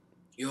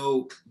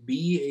yo,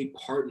 be a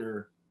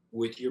partner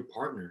with your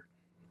partner.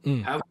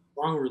 Have a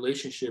strong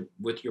relationship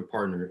with your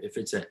partner. If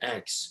it's an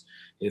ex,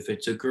 if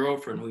it's a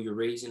girlfriend who you're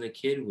raising a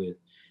kid with,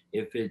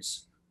 if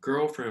it's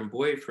girlfriend,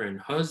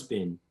 boyfriend,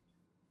 husband,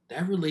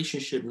 that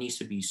relationship needs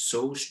to be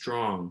so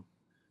strong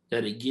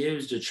that it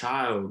gives the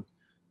child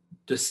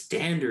the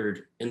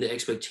standard and the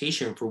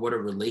expectation for what a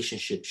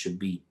relationship should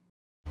be.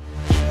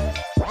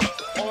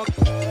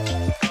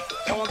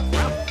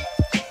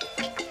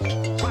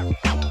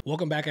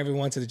 Welcome back,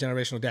 everyone, to the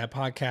Generational Dad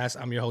Podcast.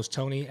 I'm your host,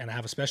 Tony, and I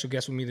have a special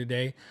guest with me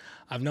today.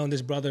 I've known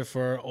this brother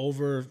for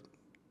over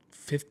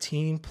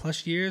 15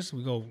 plus years.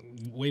 We go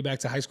way back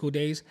to high school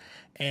days.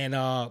 And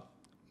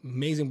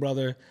amazing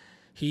brother.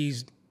 I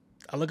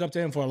look up to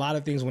him for a lot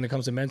of things when it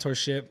comes to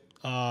mentorship,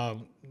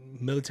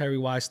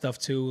 military-wise stuff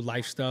too,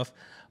 life stuff.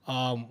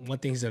 One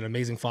thing, he's an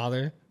amazing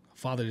father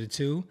to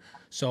two.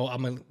 So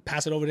I'm going to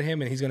pass it over to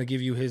him, and he's going to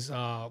give you his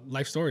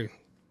life story.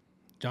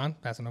 John,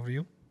 passing over to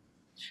you.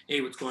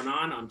 Hey, what's going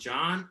on? I'm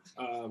John.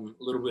 A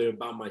little bit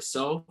about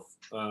myself.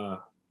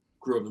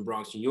 Grew up in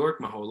Bronx, New York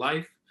my whole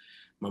life.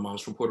 My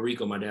mom's from Puerto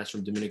Rico. My dad's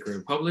from Dominican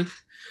Republic.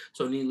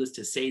 So needless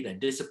to say that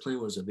discipline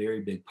was a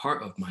very big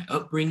part of my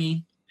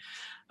upbringing.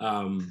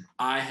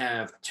 I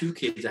have two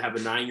kids. I have a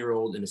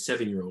 9-year-old and a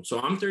 7-year-old. So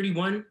I'm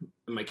 31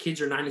 and my kids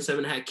are 9 and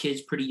 7. I had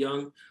kids pretty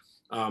young.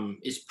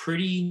 It's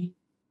pretty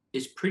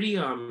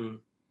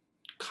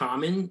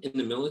common in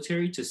the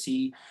military to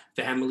see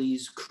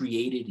families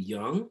created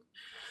young.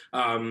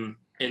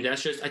 And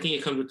that's just, I think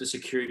it comes with the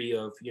security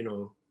of,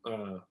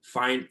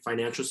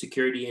 financial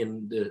security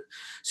and the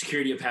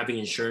security of having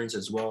insurance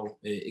as well.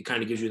 It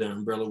kind of gives you that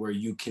umbrella where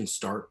you can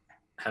start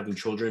having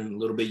children a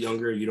little bit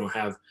younger. You don't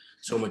have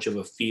so much of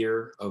a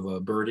fear of a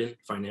burden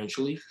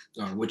financially,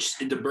 which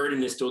the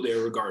burden is still there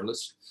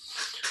regardless.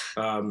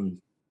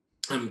 I'm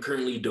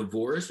currently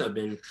divorced. I've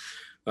been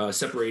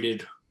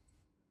separated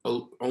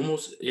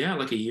almost,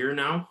 like a year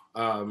now.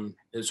 And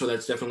so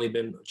that's definitely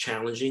been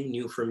challenging,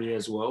 new for me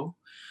as well.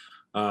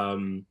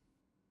 And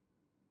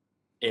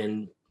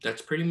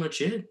that's pretty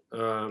much it.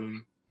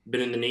 Been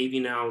in the Navy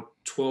now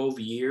 12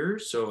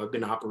 years. So I've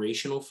been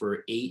operational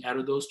for 8 out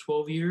of those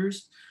 12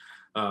 years.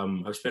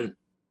 I've spent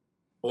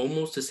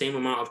almost the same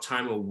amount of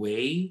time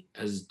away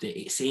as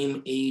the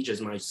same age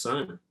as my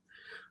son,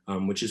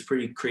 which is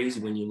pretty crazy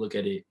when you look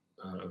at it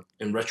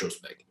in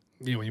retrospect.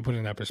 Yeah, when you put it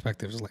in that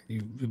perspective, it's like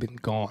you've been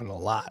gone a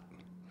lot.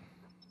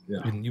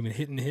 Yeah. You've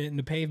been hitting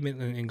the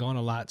pavement and gone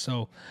a lot.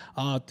 So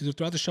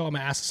throughout the show, I'm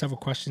going to ask several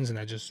questions, and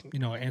I just,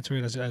 answer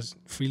it as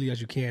freely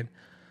as you can.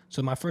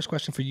 So my first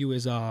question for you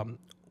is,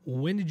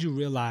 when did you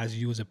realize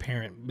you was a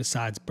parent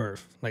besides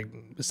birth? Like,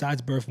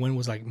 besides birth, when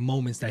was like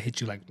moments that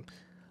hit you like,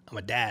 I'm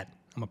a dad,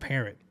 I'm a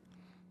parent?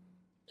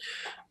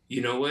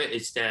 You know what?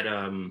 It's that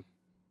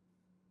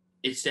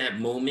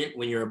moment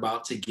when you're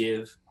about to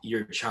give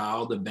your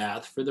child a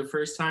bath for the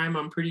first time,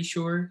 I'm pretty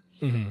sure.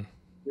 Mm-hmm.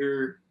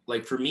 You're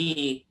like, for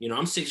me,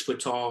 I'm 6 foot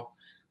tall.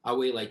 I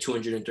weigh like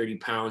 230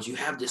 pounds. You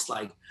have this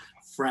like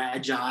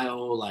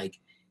fragile, like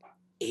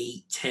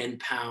 8-10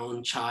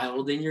 pound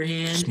child in your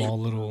hand. Small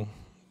little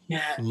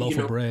loaf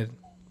of bread.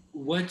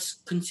 What's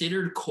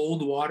considered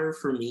cold water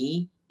for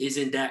me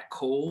isn't that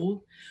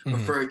cold. Mm-hmm.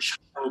 But for a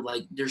child,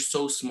 like, they're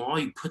so small,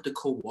 you put the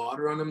cold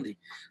water on them, they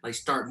like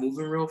start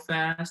moving real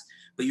fast.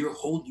 But you're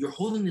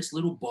holding this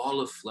little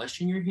ball of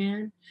flesh in your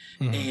hand,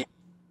 mm-hmm. and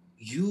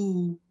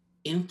you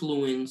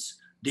influence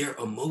their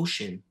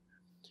emotion,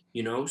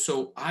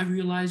 So I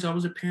realized I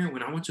was a parent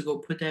when I went to go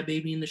put that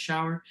baby in the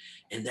shower,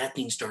 and that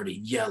thing started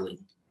yelling.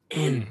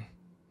 And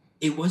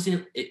it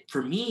wasn't,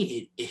 for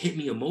me, it hit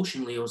me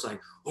emotionally. I was like,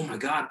 oh my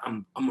God,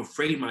 I'm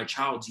afraid my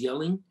child's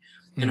yelling,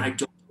 and I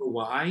don't know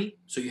why.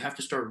 So you have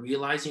to start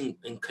realizing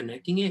and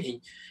connecting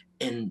it,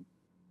 and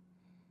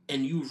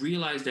you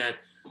realize that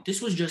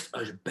this was just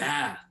a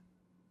bath.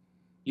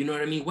 You know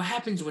what I mean? What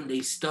happens when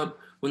they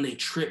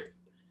trip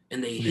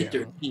and they hit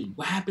their knee?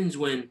 What happens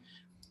when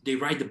they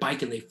ride the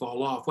bike and they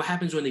fall off? What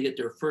happens when they get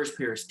their first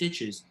pair of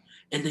stitches?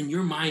 And then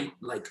your mind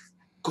like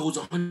goes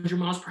 100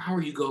 miles per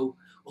hour. You go,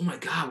 oh my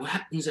God, what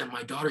happens at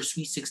my daughter's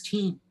Sweet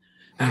 16,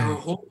 at her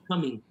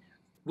homecoming?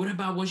 What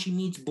about when she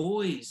meets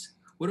boys?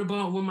 What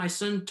about when my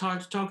son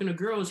talking to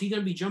girls? He's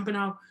going to be jumping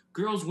out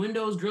girls'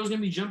 windows. Girls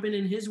going to be jumping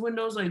in his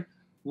windows. Like,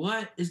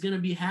 what is going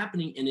to be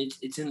happening? And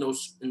it's in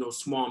those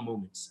small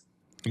moments.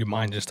 Your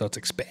mind just starts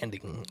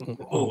expanding.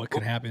 What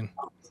could happen?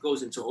 It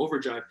goes into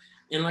overdrive.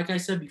 And like I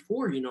said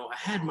before, I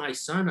had my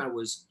son. I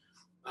was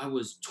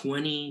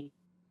 21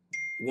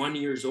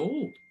 years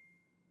old.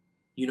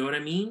 You know what I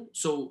mean?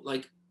 So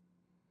like,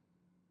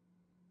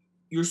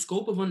 your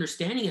scope of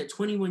understanding at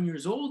 21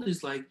 years old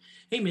is like,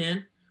 hey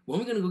man, when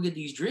are we gonna go get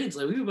these drinks?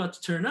 Like, we're about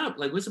to turn up.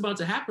 Like, what's about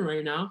to happen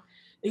right now?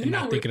 And you're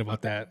not thinking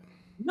about that.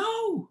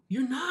 No,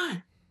 you're not.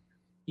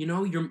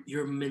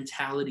 Your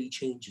mentality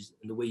changes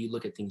and the way you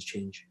look at things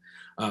change.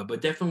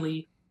 But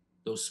definitely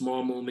those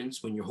small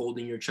moments when you're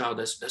holding your child,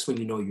 that's when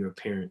you're a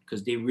parent,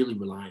 because they're really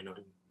relying on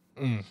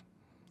you.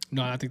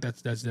 No, I think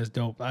that's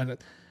dope. I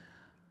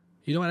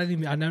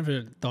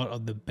never thought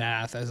of the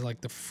bath as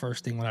like the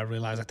first thing when I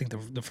realized. I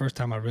think the first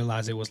time I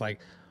realized it was like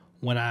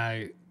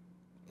when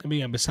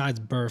besides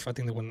birth, I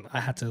think that when I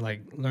had to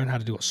like learn how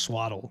to do a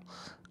swaddle,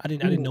 I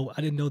didn't know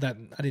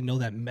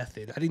that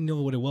method. I didn't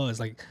know what it was.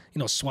 Like,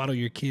 swaddle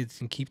your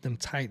kids and keep them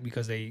tight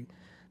because they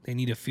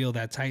need to feel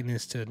that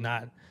tightness to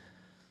not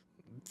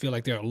feel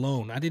like they're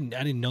alone. I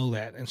didn't know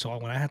that. And so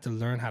when I had to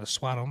learn how to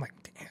swaddle, I'm like,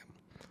 damn,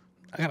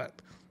 I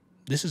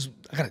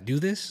gotta do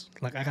this.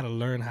 Like, I gotta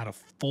learn how to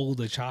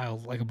fold a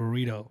child like a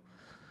burrito.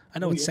 I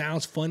know it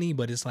sounds funny,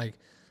 but it's like,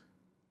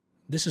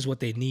 this is what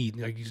they need.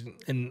 Like,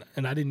 and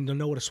I didn't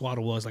know what a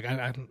swaddle was. Like,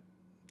 I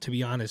to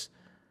be honest,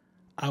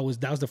 that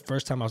was the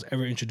first time I was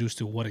ever introduced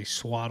to what a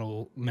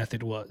swaddle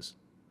method was,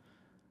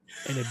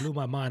 and it blew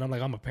my mind. I'm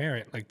like, I'm a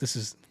parent. Like, this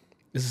is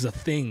a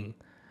thing.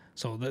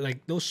 So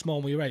like those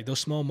small, you're right. Those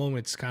small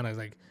moments kind of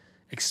like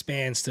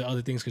expands to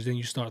other things because then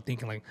you start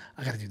thinking like,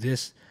 I got to do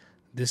this.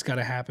 This got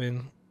to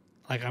happen.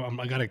 Like,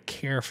 I got to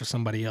care for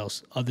somebody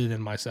else other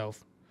than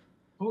myself.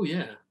 Oh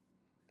yeah,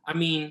 I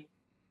mean,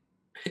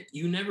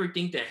 you never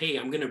think that, hey,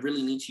 I'm gonna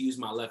really need to use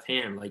my left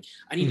hand. Like,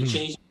 I need to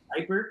change the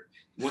diaper.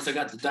 Once I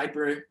got the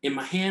diaper in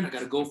my hand, I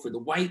got to go for the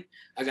wipe.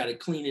 I got to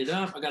clean it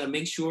up. I got to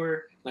make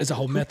sure like, it's a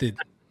whole method.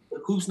 The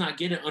poop's not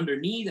getting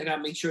underneath. I got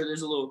to make sure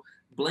there's a little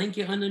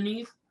blanket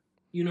underneath.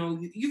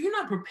 You're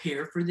not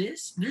prepared for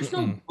this. There's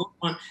no book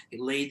on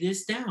lay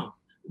this down.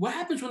 What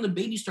happens when the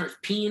baby starts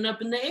peeing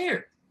up in the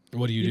air?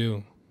 What do you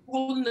do?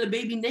 Holding the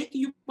baby naked,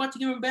 you're about to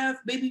give him a bath.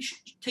 Baby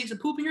takes a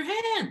poop in your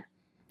hand.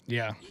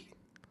 Yeah.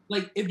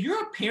 Like, if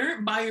you're a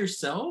parent by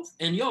yourself,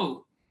 and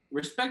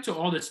respect to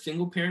all the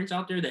single parents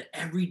out there that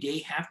every day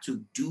have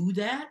to do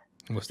that.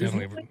 Most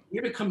definitely. No one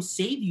here to come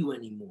save you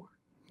anymore.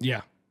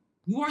 Yeah.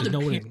 You are the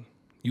parent.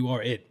 You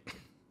are it.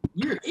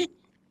 You're it.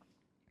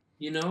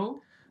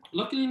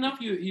 Luckily enough,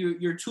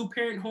 you're a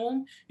 2-parent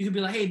home. You could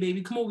be like, hey,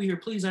 baby, come over here,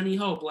 please. I need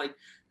help. Like,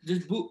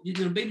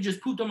 baby just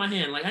pooped on my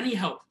hand. Like, I need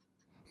help.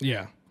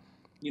 Yeah.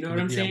 You know what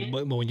I'm saying?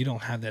 But when you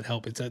don't have that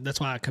help, that's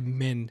why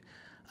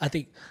I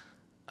think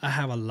I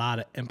have a lot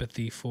of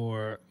empathy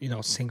for,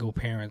 single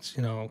parents,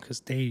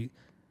 because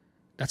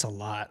that's a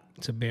lot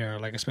to bear,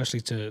 like, especially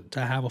to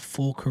have a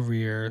full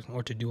career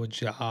or to do a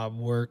job,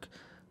 work,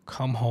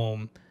 come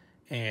home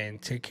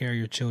and take care of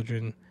your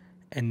children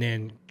and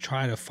then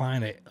try to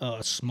find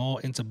a small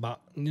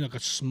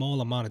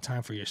amount of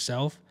time for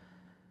yourself.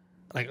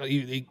 Like,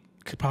 it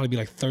could probably be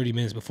like 30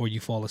 minutes before you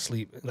fall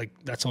asleep. Like,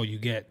 that's all you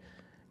get.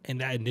 And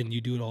then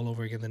you do it all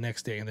over again the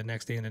next day and the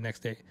next day and the next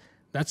day.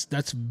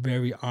 That's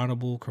very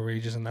honorable,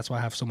 courageous, and that's why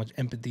I have so much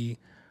empathy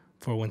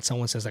for when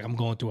someone says like, I'm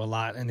going through a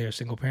lot and they're a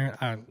single parent.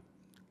 I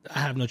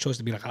have no choice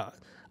to be like,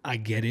 I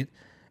get it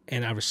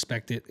and I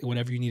respect it.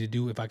 Whatever you need to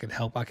do, if I can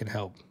help, I can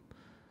help.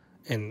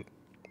 And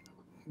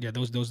yeah,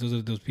 those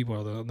people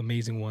are the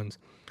amazing ones.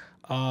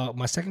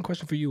 My second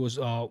question for you was,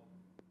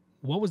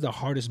 what was the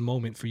hardest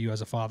moment for you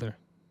as a father?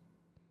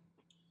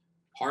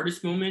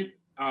 Hardest moment?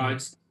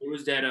 It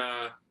was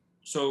that.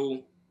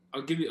 So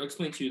I'll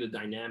explain to you the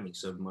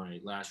dynamics of my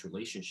last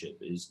relationship.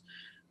 Is,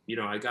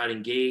 I got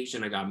engaged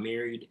and I got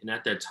married, and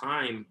at that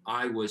time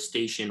I was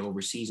stationed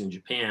overseas in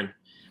Japan.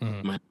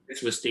 My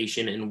ex was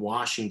stationed in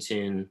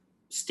Washington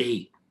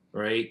State,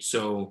 right?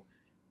 So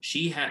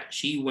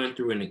she went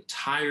through an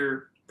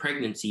entire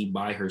pregnancy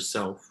by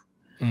herself.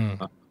 And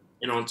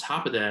on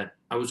top of that,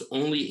 I was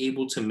only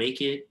able to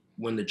make it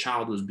when the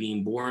child was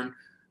being born.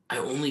 I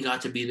only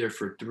got to be there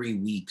for 3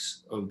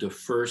 weeks of the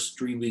first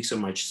 3 weeks of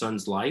my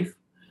son's life.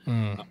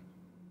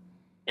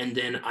 And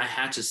then I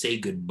had to say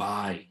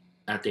goodbye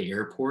at the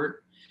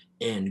airport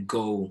and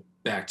go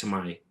back to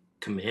my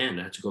command.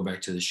 I had to go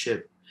back to the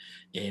ship.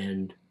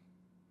 And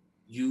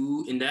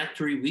in that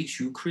 3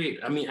 weeks,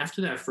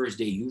 after that first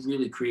day, you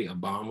really create a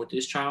bond with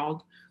this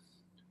child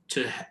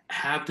to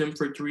have them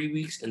for 3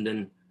 weeks. And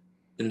then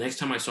the next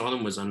time I saw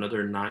them was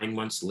another 9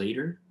 months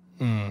later.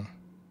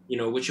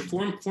 Which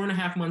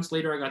 4.5 months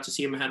later, I got to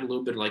see him. I had a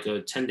little bit like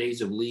a 10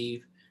 days of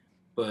leave,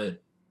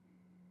 but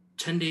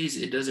 10 days,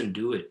 it doesn't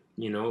do it.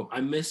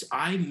 I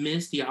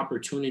miss the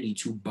opportunity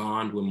to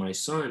bond with my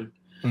son.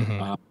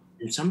 And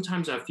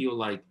sometimes I feel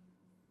like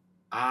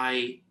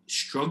I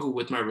struggle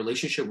with my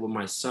relationship with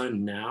my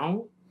son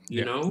now,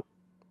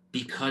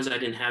 because I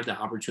didn't have the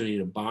opportunity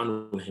to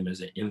bond with him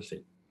as an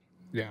infant.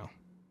 Yeah.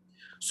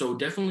 So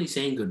definitely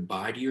saying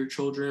goodbye to your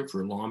children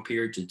for long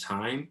periods of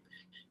time.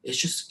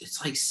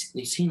 It's like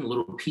seeing a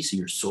little piece of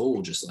your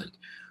soul just like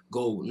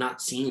go, not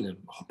seeing them.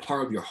 A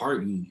part of your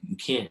heart, you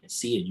can't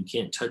see it, you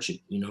can't touch it.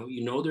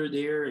 They're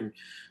there, and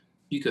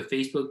you could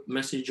Facebook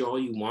message all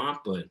you want,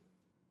 but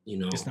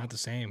it's not the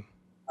same.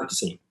 Not the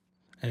same.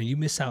 And you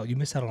miss out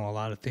on a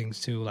lot of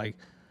things too. Like,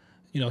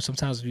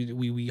 sometimes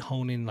we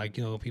hone in like,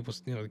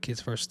 people's, the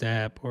kids' first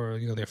step or,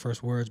 their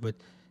first words, but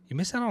you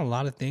miss out on a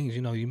lot of things.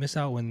 You miss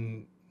out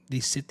when they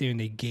sit there and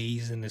they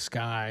gaze in the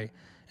sky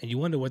and you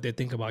wonder what they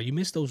think about. You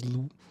miss those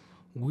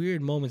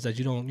weird moments that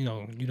you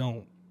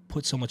don't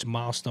put so much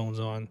milestones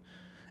on.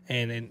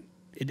 And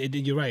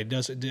you're right.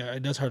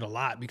 It does hurt a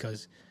lot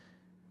because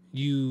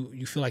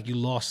you feel like you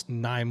lost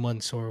 9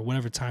 months or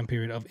whatever time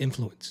period of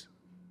influence.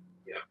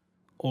 Yeah.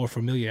 Or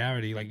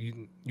familiarity. Like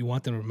you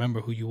want them to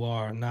remember who you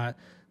are, not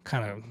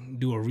kind of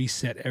do a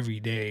reset every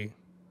day.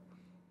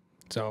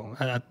 So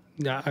I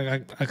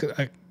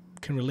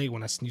can relate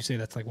when you say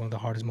that's like one of the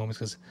hardest moments,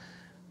 because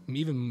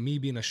even me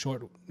being a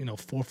short, 4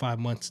 or 5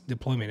 months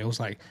deployment, it was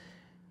like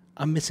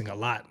I'm missing a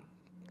lot.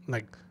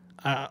 Like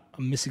I'm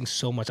missing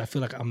so much. I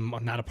feel like I'm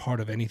not a part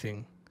of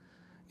anything.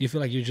 You feel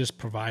like you're just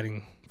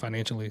providing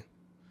financially,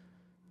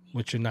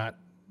 but you're not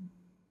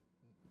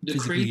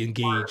physically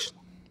engaged.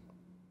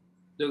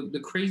 The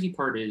crazy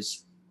part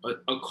is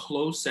a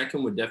close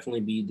second would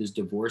definitely be this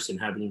divorce and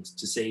having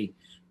to say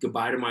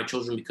goodbye to my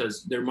children,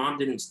 because their mom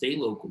didn't stay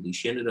locally.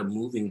 She ended up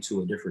moving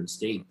to a different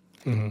state.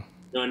 And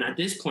at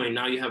this point,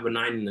 now you have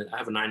I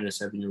have a 9 and a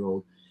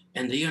 7-year-old,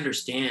 and they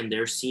understand.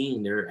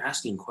 They're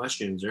asking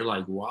questions. They're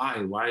like,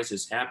 why is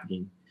this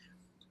happening?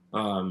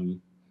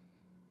 And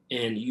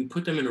you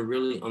put them in a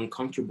really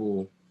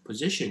uncomfortable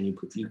position.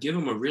 You give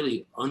them a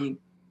really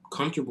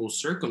uncomfortable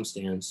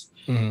circumstance,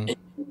 and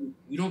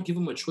you don't give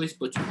them a choice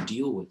but to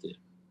deal with it.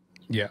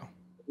 Yeah.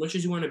 As much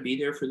as you want to be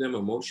there for them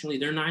emotionally,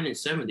 they're 9 and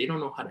 7. They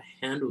don't know how to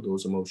handle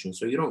those emotions,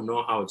 so you don't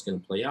know how it's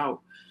going to play out.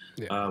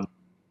 Yeah.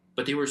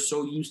 But they were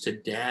so used to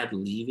dad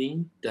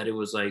leaving that it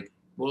was like,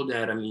 well,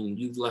 dad, I mean,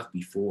 you've left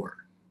before.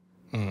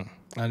 I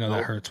know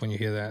that hurts when you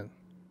hear that.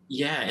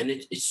 Yeah, and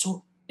it's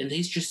so, and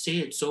they just say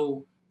it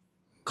so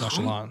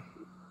nonchalant.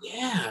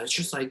 Yeah, it's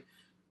just like,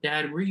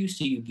 Dad, we're used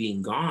to you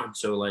being gone,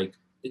 so like,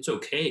 it's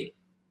okay.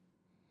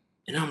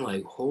 And I'm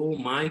like, oh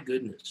my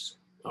goodness.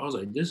 I was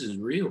like, this is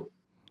real.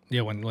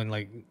 Yeah,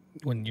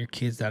 when your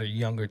kids that are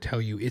younger tell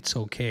you it's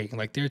okay,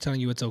 like they're telling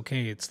you it's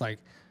okay, it's like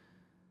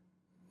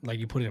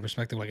you put it in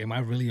perspective, like, am I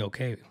really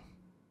okay?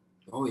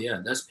 Oh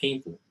yeah, that's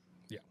painful.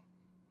 Yeah,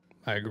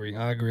 I agree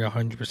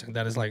 100%.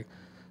 That is like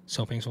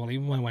so painful.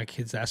 Even when my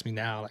kids ask me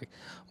now, like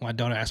when my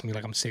daughter asks me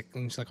like I'm sick,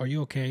 and she's like, are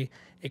you okay?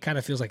 It kind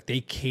of feels like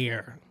they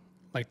care,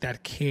 like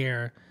that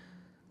care,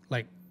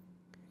 like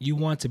you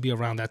want to be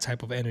around that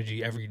type of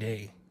energy every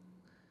day,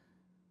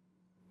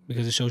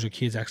 because it shows your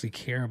kids actually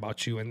care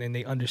about you, and then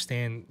they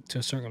understand to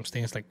a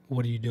circumstance, like,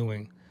 what are you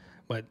doing?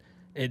 But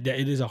it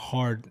is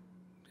hard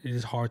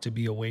to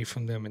be away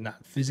from them and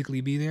not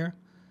physically be there.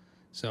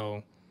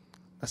 So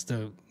that's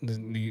the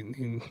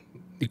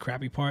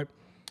crappy part.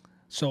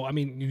 So I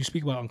mean, you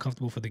speak about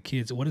uncomfortable for the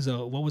kids. What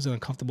was an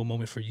uncomfortable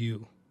moment for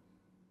you?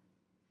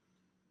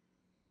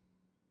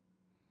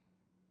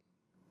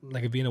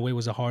 Like, if being away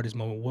was the hardest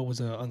moment, what was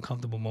an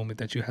uncomfortable moment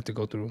that you had to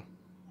go through?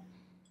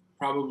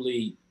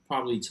 Probably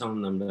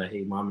telling them that,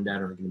 hey, mom and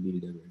dad aren't going to be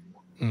together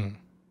anymore.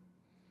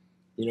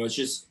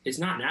 It's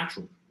not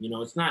natural.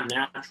 It's not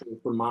natural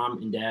for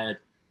mom and dad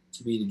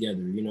to be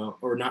together,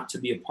 or not to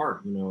be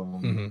apart.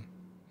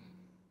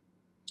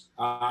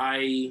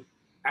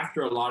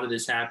 After a lot of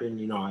this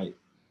happened, I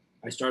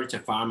started to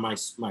find my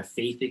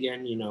faith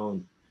again,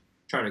 and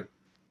try to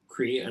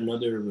create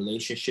another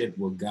relationship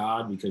with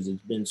God, because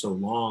it's been so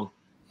long.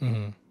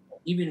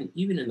 Even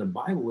in the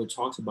Bible, it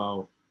talks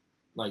about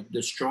like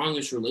the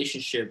strongest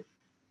relationship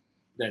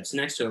that's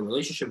next to a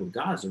relationship with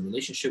God is a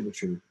relationship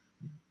with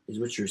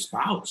your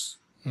spouse.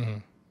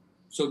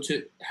 So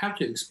to have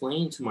to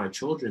explain to my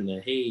children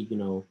that, hey,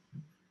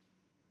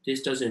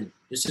 this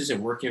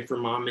isn't working for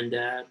mom and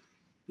dad,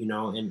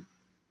 and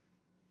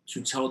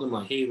to tell them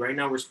like, hey, right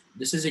now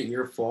this isn't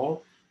your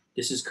fault.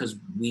 This is because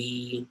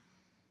we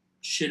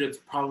should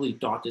have probably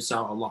thought this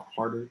out a lot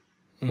harder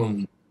when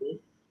we did.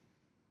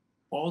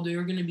 All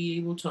they're going to be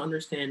able to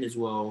understand is,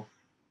 well,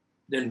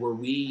 then were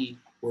we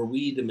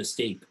the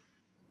mistake?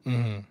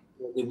 Did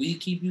we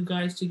keep you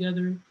guys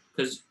together?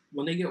 Because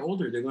when they get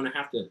older, they're going to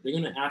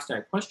ask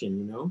that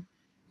question,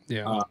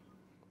 Yeah.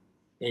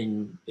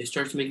 And it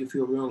starts to make you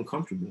feel real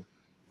uncomfortable.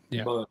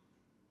 Yeah. But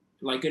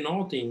like in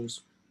all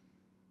things,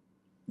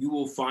 you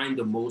will find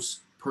the most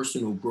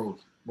personal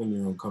growth when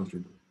you're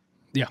uncomfortable.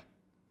 Yeah.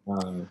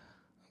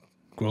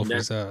 Growth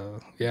is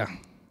yeah.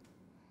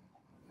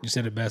 You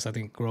said it best. I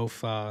think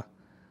growth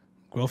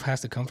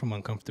has to come from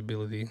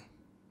uncomfortability.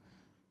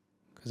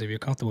 Because if you're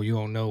comfortable, you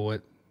don't know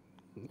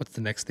what's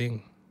the next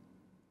thing.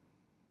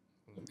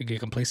 You get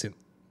complacent.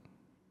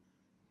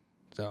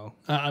 So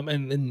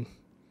and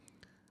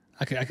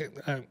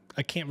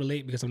I can't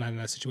relate because I'm not in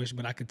that situation,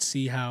 but I could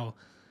see how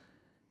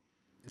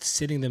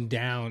sitting them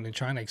down and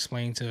trying to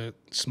explain to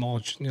small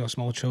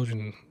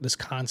children this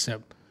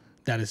concept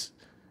that is,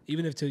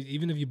 even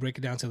if you break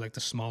it down to like the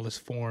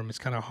smallest form, it's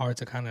kind of hard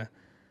to kind of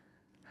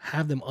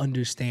have them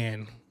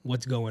understand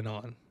what's going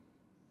on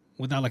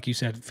without, like you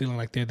said, feeling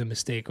like they're the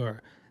mistake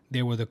or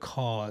they were the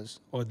cause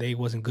or they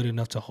wasn't good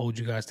enough to hold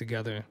you guys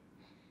together.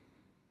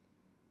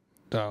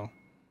 So,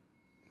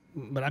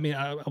 but I mean,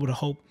 I would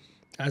hope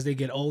as they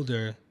get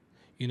older,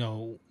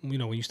 when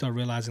you start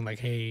realizing like,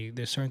 hey,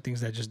 there's certain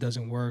things that just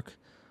doesn't work,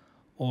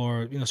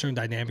 or certain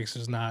dynamics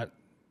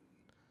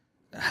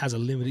has a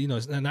limit.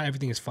 Not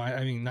everything is fine.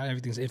 I mean, not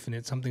everything's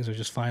infinite. Some things are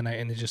just finite,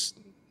 and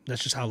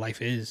that's just how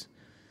life is,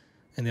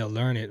 and they'll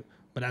learn it.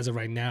 But as of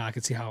right now, I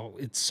can see how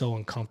it's so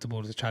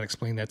uncomfortable to try to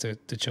explain that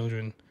to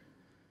children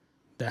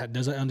that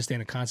doesn't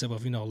understand the concept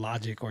of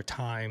logic or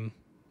time,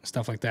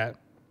 stuff like that.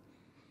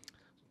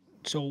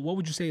 So what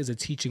would you say is a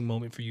teaching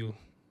moment for you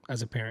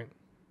as a parent?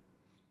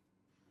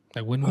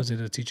 Like, when was it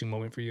a teaching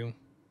moment for you?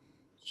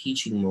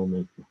 Teaching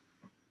moment.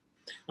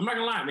 I'm not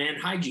gonna lie, man.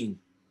 Hygiene.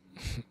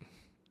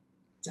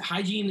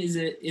 Hygiene is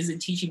a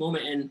teaching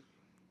moment, and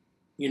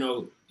you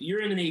know,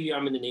 you're in the Navy.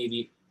 I'm in the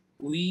Navy.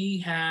 We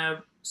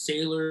have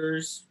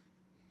sailors,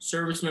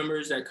 service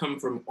members that come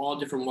from all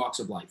different walks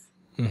of life.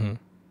 Mm-hmm.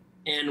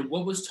 And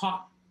what was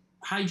taught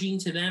hygiene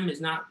to them is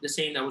not the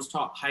same that was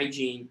taught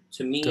hygiene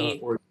to me.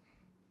 Or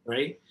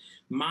right.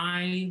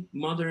 My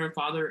mother and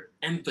father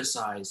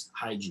emphasize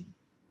hygiene.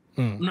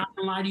 I'm not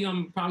gonna lie to you.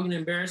 I'm probably gonna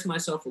embarrass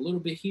myself a little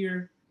bit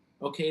here.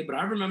 Okay, but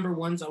I remember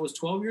once I was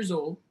 12 years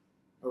old.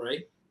 All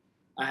right,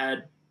 I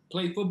had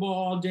played football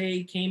all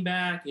day, came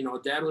back. You know,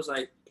 dad was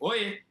like,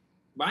 "Oye,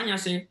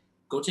 bañase,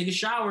 go take a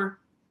shower."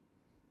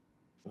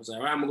 I was like,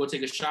 "All right, I'm gonna go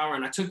take a shower."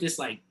 And I took this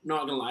like,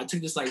 not gonna lie, I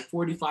took this like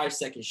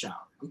 45-second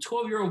shower. I'm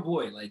 12-year-old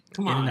boy, like,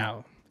 come on.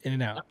 In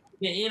and out.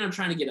 Yeah, and I'm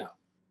trying to get out.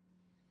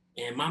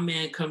 And my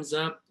man comes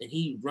up and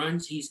he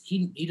runs.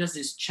 He does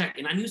this check,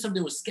 and I knew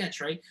something was sketch,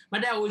 right? My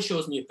dad always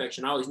shows me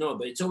affection. I always know it,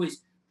 but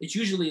it's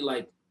usually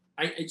like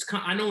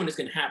I know when it's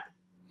gonna happen.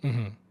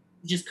 Mm-hmm.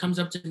 He just comes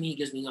up to me,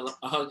 gives me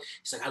a hug.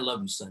 He's like, "I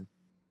love you, son,"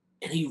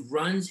 and he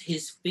runs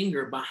his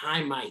finger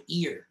behind my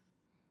ear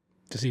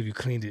to see if you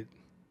cleaned it.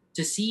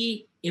 To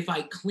see if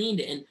I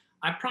cleaned it. And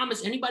I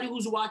promise anybody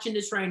who's watching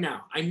this right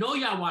now, I know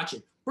y'all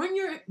watching. Run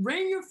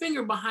your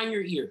finger behind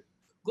your ear.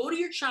 Go to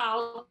your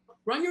child.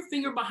 Run your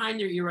finger behind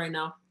their ear right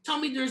now. Tell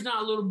me there's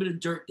not a little bit of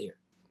dirt there.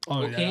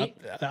 Oh, okay?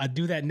 Yeah, I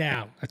do that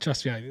now.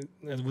 Trust me.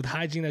 With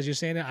hygiene, as you're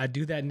saying it, I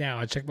do that now.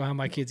 I check behind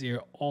my kid's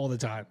ear all the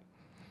time.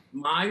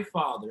 My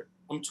father,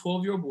 I'm a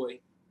 12-year-old boy,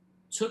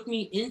 took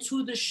me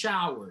into the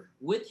shower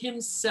with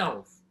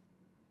himself,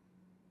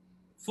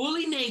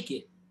 fully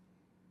naked.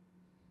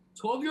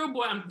 12-year-old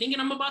boy, I'm thinking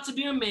I'm about to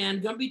be a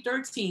man, gonna be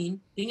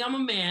 13, think I'm a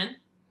man.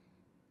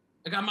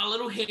 I got my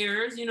little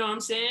hairs, you know what I'm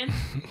saying?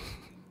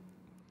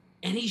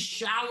 And he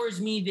showers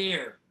me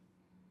there.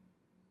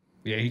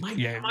 Yeah,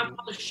 my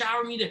father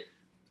showered me there.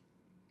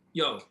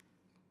 Yo,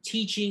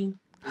 teaching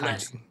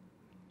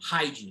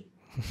hygiene.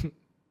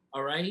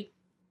 All right?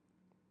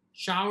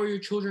 Shower your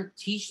children.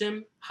 Teach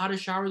them how to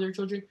shower their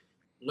children.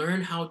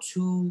 Learn how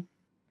to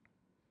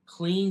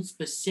clean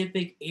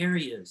specific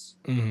areas.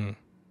 Mm-hmm.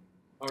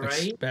 All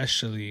right?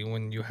 Especially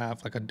when you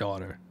have like a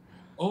daughter.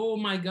 Oh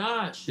my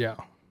gosh. Yeah.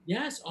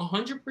 Yes,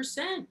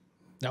 100%.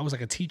 That was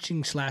like a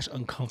teaching /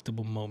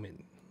 uncomfortable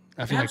moment.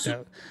 I feel like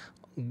that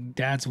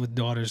dads with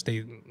daughters,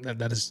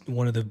 that is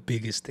one of the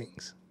biggest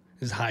things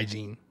is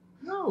hygiene.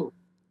 No.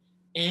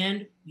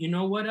 And you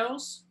know what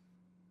else?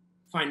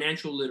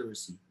 Financial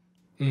literacy.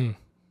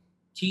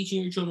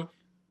 Teaching your children.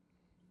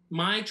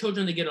 My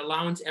children, they get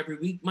allowance every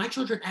week. My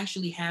children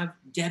actually have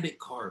debit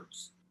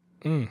cards.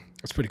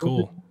 That's pretty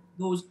cool.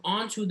 Goes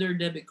onto their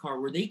debit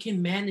card where they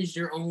can manage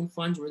their own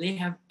funds, where they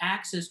have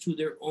access to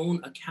their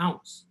own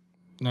accounts.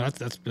 No,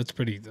 that's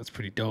pretty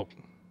dope.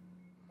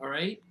 All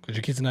right. Because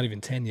your kids are not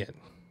even 10 yet.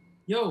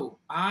 Yo,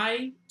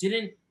 that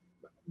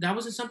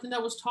wasn't something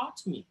that was taught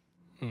to me.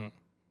 I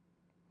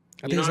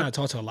think it's not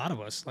taught to a lot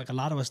of us. Like a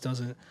lot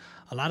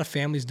of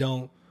families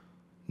don't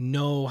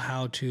know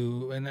how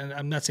to, and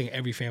I'm not saying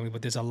every family,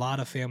 but there's a lot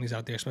of families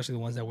out there, especially the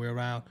ones that we're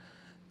around,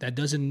 that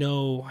doesn't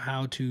know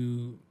how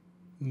to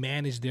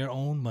manage their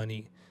own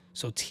money.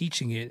 So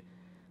teaching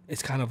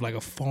it's kind of like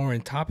a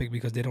foreign topic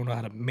because they don't know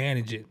how to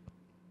manage it.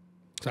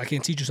 So I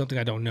can't teach you something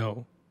I don't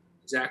know.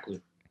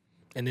 Exactly.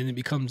 And then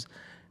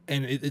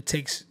it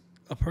takes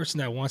a person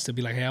that wants to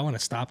be like, hey, I want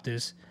to stop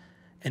this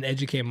and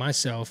educate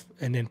myself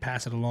and then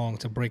pass it along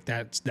to break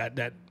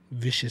that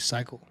vicious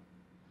cycle.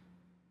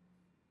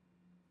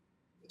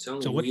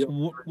 So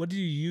what did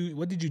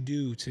you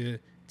do to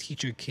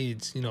teach your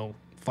kids,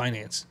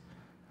 finance?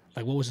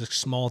 Like what was the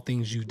small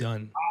things you've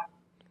done?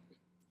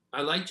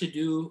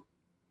 Everything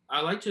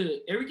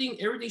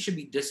should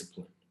be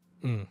disciplined.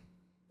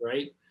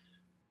 Right?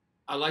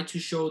 I like to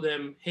show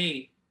them,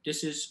 hey,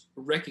 this is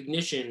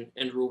recognition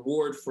and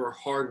reward for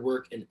hard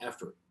work and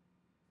effort.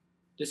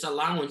 This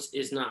allowance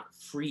is not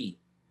free.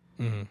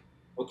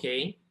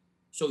 Okay?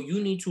 So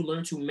you need to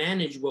learn to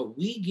manage what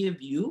we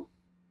give you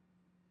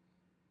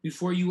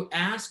before you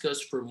ask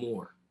us for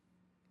more.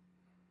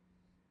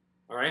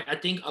 All right? I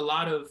think a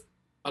lot of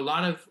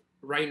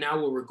right now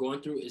what we're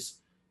going through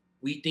is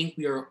we think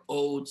we are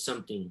owed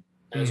something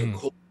as a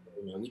culture.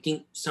 We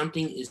think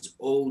something is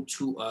owed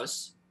to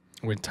us.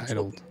 We're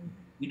entitled. So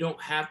we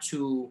don't have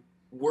to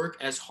work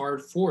as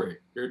hard for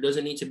it. There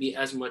doesn't need to be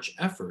as much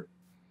effort.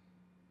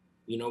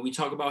 We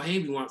talk about, hey,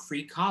 we want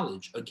free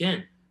college.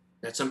 Again,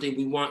 that's something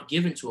we want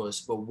given to us,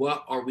 but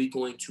what are we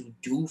going to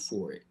do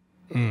for it?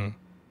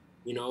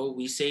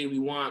 We say we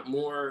want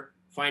more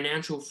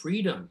financial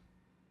freedom.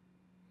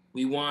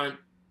 We want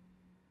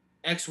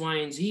X, Y,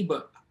 and Z,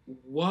 but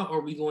what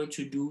are we going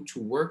to do to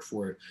work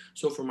for it?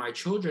 So for my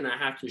children, I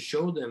have to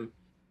show them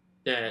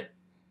that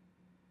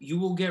you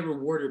will get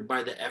rewarded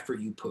by the effort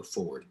you put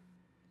forward.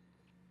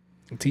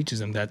 It teaches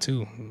them that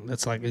too.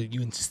 That's like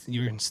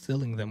you're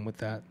instilling them with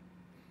that.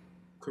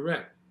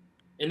 Correct.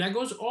 And that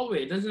goes all the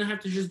way. It doesn't have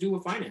to just do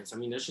with finance. I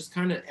mean, that's just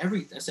kind of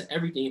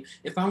everything.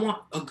 If I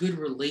want a good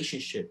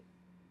relationship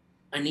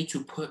I need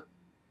to put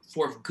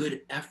forth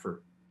good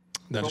effort.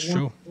 That is If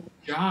I want true.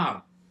 a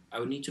job, I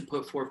would need to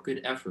put forth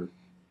good effort.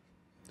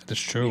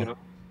 That's You true. know,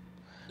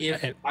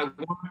 if And, I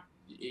want,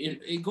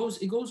 it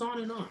goes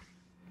on and on.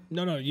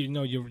 no, you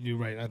know, you're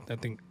right. I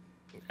think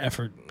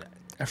effort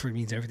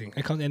means everything.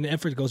 It comes, and the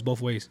effort goes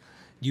both ways.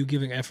 You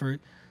giving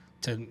effort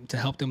to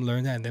help them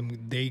learn that, and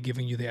then they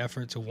giving you the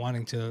effort to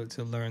wanting to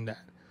learn that.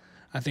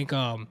 I think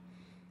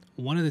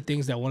one of the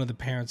things that one of the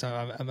parents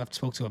I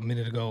spoke to a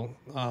minute ago,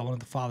 one of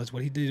the fathers,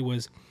 what he did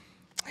was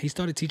he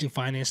started teaching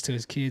finance to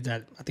his kids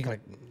at I think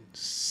like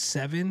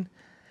 7,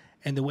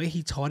 and the way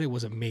he taught it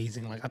was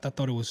amazing. Like I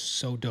thought it was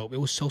so dope. It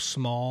was so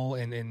small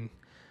and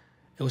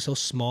it was so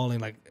small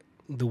and like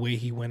the way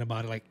he went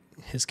about it. Like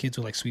his kids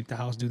would like sweep the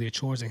house, do their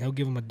chores, and he'll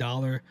give them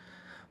 $1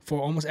 for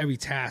almost every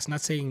task.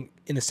 Not saying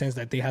in the sense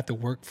that they have to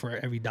work for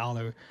every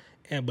dollar,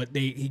 but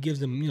he gives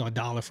them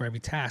 $1 for every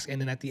task,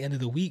 and then at the end of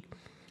the week,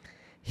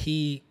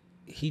 he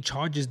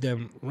charges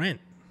them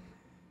rent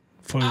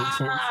for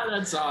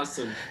That's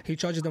awesome. he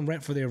charges them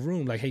rent for their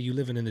room. Like, hey, you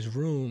living in this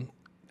room,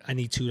 I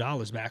need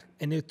 $2 back.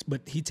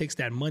 But he takes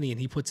that money and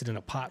he puts it in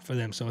a pot for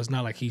them. So it's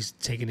not like he's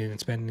taking it and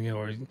spending it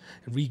or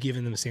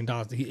re-giving them the same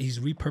dollars. He's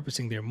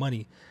repurposing their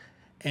money,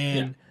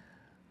 and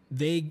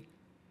they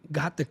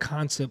got the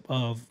concept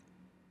of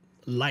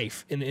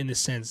life in a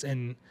sense.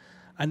 And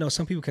I know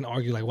some people can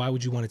argue like, why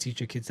would you want to teach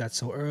your kids that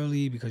so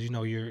early? Because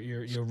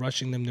you're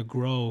rushing them to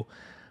grow.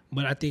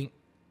 But I think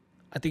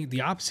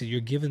the opposite. You're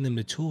giving them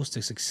the tools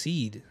to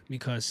succeed,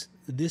 because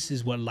this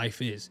is what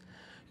life is.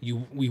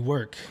 We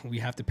work, we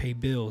have to pay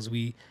bills.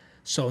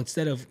 So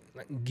instead of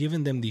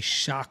giving them the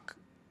shock,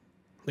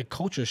 the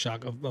culture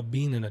shock of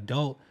being an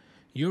adult,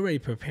 you're already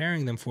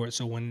preparing them for it.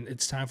 So when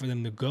it's time for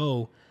them to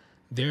go,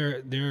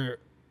 they're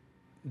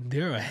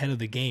ahead of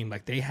the game.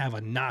 Like they have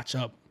a notch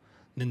up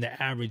than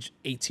the average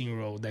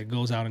 18-year-old that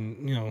goes out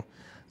and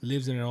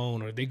lives on their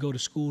own, or they go to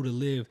school to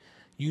live.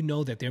 You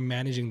know that they're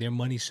managing their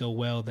money so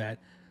well that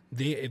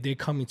if they're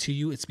coming to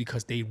you, it's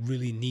because they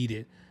really need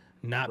it,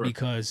 not right.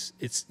 Because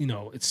it's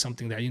it's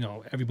something that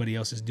everybody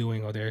else is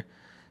doing or they're.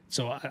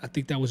 So I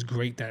think that was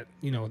great that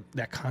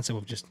that concept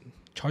of just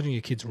charging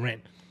your kids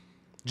rent,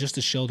 just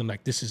to show them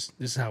like this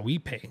is how we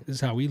pay, this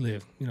is how we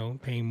live,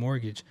 paying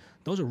mortgage.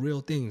 Those are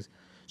real things.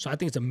 So I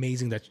think it's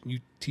amazing that you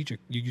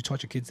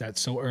taught your kids that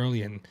so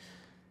early, and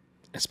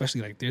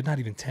especially like they're not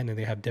even 10 and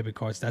they have debit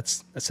cards. That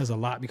says a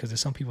lot, because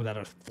there's some people that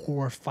are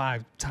 4 or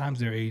 5 times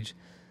their age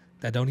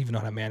that don't even know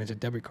how to manage a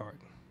debit card.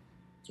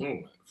 Oh,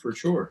 for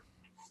sure.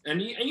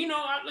 And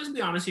let's be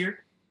honest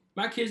here.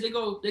 My kids, they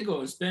go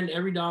and spend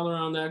every dollar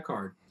on that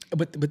card.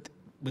 But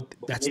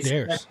that's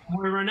theirs. That bad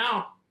boy run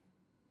out.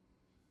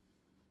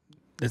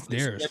 That's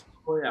theirs.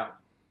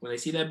 When they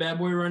see that bad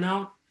boy run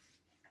out,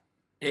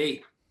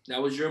 hey,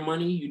 that was your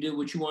money. You did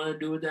what you want to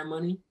do with that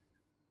money.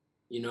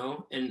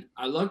 And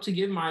I love to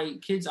give my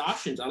kids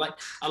options. I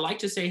like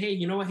to say, hey,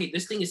 you know what? Hey,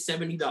 this thing is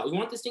 $70. You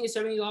want this thing at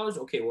 $70?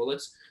 Okay, well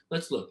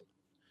let's look.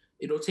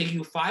 It'll take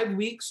you 5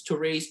 weeks to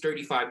raise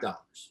 $35.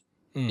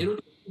 It'll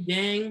take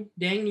you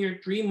dang near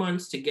 3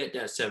 months to get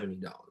that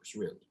 $70,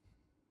 really.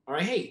 All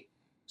right, hey,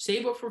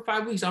 save up for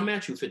 5 weeks. I'll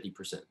match you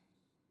 50%.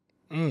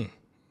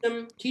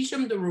 Teach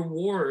them the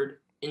reward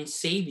in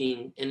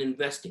saving and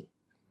investing.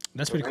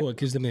 That's pretty cool. It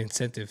gives them an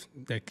incentive.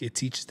 Like it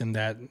teaches them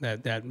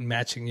that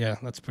matching. Yeah,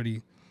 that's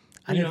pretty.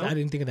 I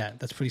didn't think of that.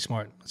 That's pretty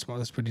smart.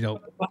 That's pretty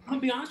dope. But I'm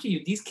gonna be honest with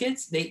you. These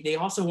kids, they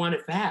also want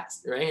it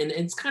fast, right? And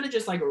it's kind of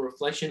just like a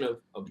reflection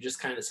of just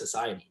kind of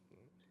society.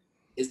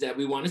 Is that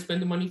we want to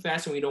spend the money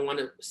fast, and we don't want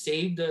to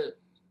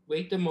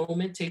wait the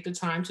moment, take the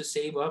time to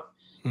save up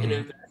and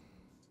invest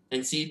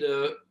and see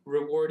the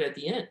reward at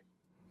the end.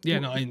 Yeah,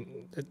 no,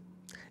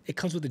 it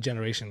comes with the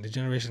generation. The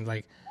generation,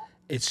 like,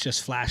 it's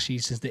just flashy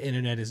since the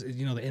internet is, the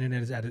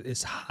internet is at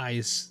its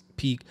highest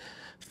peak.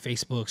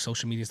 Facebook,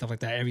 social media, stuff like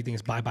that. Everything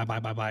is buy.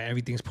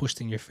 Everything's pushed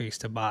in your face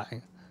to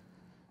buy.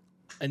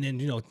 And then,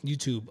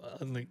 YouTube,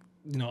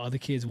 other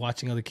kids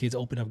watching other kids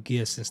open up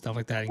gifts and stuff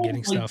like that and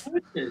getting stuff.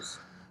 Goodness.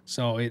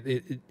 So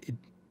it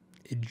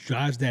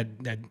drives that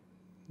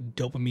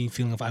dopamine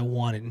feeling of I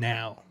want it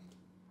now.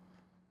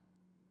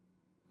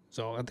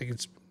 So I think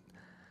it's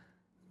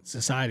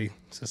society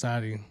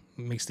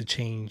makes the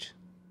change.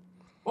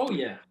 Oh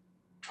yeah,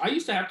 I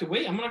used to have to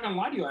wait. I'm not gonna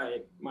lie to you.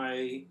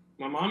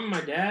 My mom and my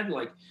dad,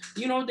 like,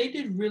 they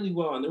did really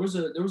well. And there was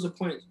a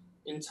point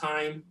in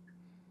time,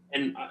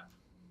 and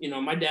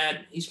my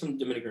dad, he's from the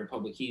Dominican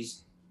Republic. He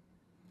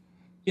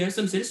had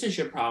some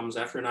citizenship problems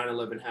after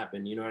 9/11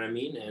 happened. You know what I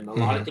mean? And a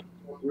lot of things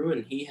went through.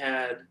 And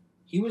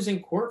he was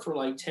in court for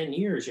like 10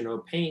 years.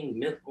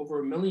 Paying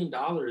over $1 million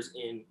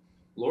in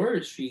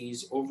lawyers'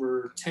 fees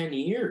over 10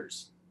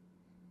 years.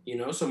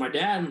 So my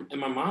dad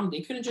and my mom, they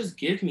couldn't just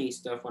give me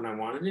stuff when I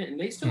wanted it, and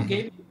they still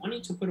gave me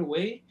money to put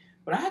away.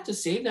 But I had to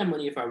save that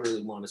money if I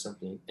really wanted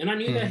something. And I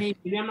knew that, hey,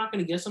 maybe I'm not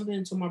going to get something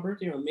until my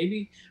birthday, or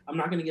maybe I'm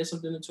not going to get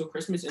something until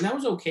Christmas. And that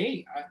was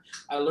okay.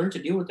 I learned to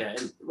deal with that.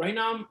 And right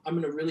now I'm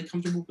in a really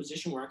comfortable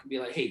position where I can be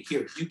like, hey,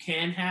 here, you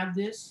can have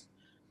this.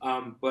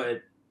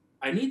 But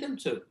I need them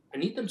to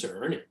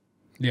earn it.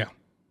 Yeah.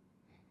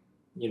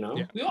 You Yeah.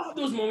 know, we all have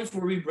those moments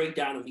where we break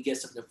down and we get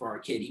something for our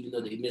kid, even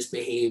though they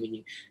misbehave,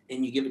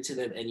 and you give it to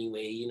them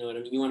anyway. You know what I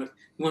mean? You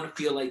want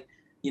to feel like,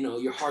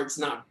 your heart's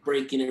not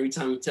breaking every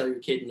time you tell your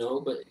kid no,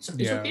 but it's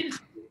Yeah. okay to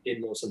tell your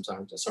kid no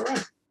sometimes. That's all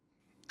right.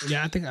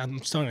 Yeah, I think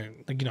I'm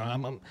starting,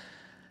 like,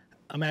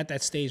 I'm at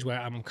that stage where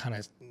I'm kind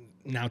of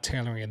now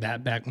tailoring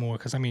that back more,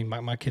 because I mean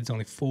my kid's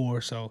only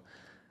 4, so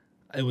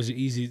it was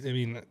easy. I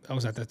mean, I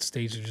was at that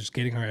stage of just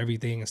getting her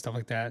everything and stuff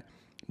like that,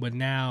 but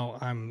now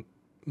I'm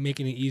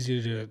making it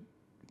easier to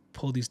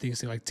pull these things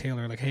to like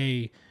tailor, like,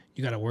 hey,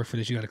 you got to work for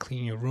this, you got to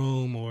clean your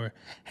room, or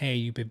hey,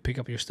 you can pick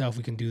up your stuff,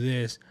 we can do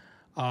this.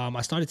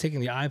 I started taking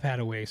the iPad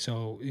away,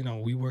 so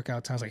we work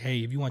out times like,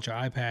 hey, if you want your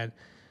iPad,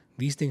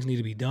 these things need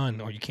to be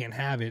done or you can't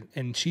have it.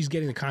 And she's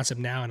getting the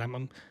concept now, and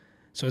I'm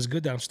so it's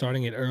good that I'm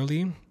starting it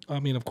early. I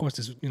mean, of course,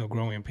 there's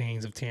growing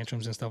pains of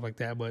tantrums and stuff like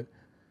that, but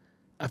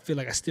I feel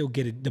like I still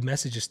get it. The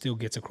message still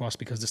gets across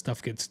because the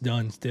stuff gets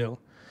done still,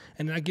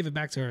 and then I give it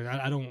back to her.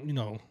 I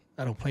don't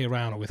I don't play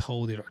around or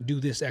withhold it or do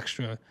this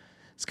extra.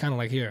 It's kind of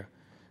like, here,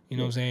 what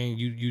I'm saying,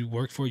 you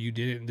worked for it, you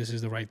did it, and this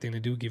is the right thing to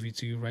do. Give it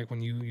to you right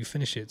when you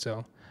finish it.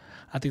 So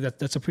I think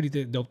that's a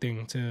pretty dope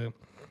thing to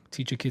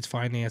teach your kids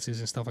finances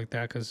and stuff like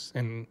that,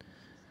 and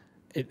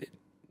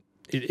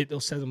it'll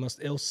set them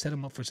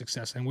up for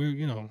success. And we're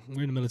in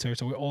the military,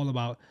 so we're all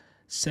about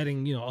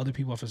setting other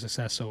people up for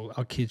success. So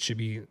our kids should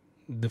be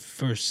the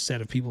first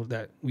set of people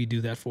that we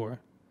do that for.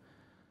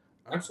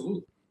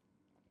 Absolutely.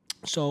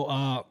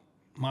 So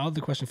my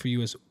other question for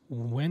you is,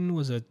 when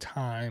was a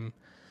time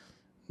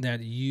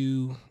that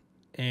you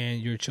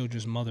and your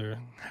children's mother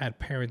had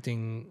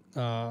parenting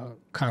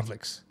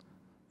conflicts?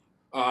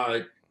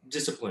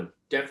 Discipline,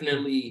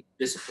 definitely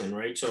discipline,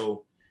 right?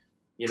 So,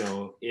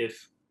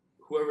 if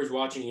whoever's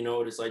watching,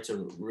 what it's like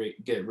to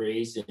get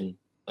raised in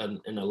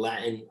a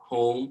Latin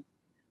home,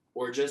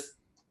 or just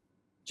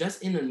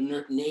in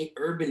a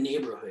urban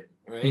neighborhood,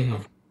 right? Mm-hmm.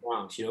 Of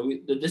Bronx,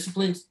 the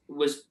discipline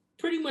was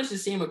pretty much the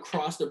same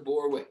across the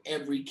board with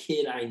every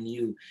kid I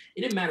knew.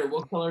 It didn't matter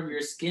what color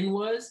your skin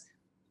was.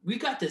 We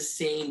got the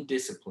same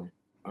discipline,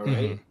 all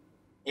right?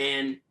 Mm-hmm.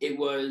 And it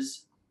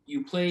was,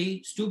 you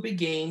play stupid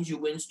games, you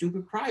win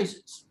stupid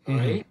prizes, all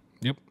Mm-hmm. right?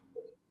 Yep.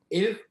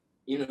 If,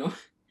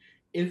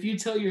 if you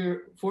tell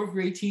your fourth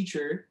grade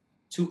teacher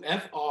to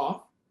F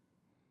off,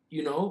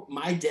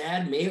 my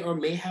dad may or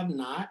may have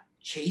not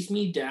chased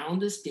me down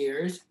the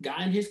stairs,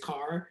 got in his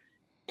car,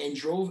 and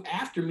drove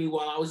after me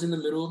while I was in the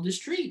middle of the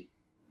street.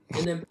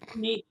 And then put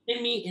me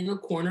in a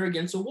corner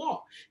against a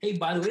wall. Hey,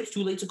 by the way, it's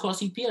too late to call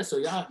CPS. So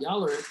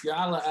y'all are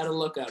out of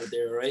luck out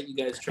there, all right? You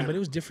guys trying. But it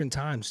was different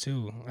times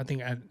too. I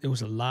think it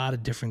was a lot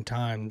of different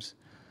times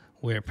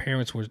where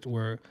parents were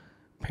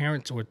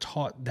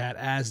taught that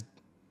as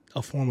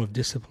a form of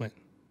discipline.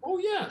 Oh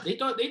yeah, they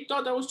thought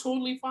that was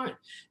totally fine.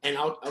 And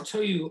I'll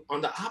tell you,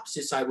 on the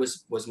opposite side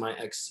was my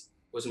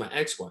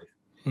ex-wife.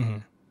 Mm-hmm.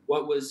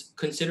 What was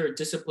considered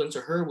discipline to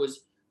her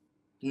was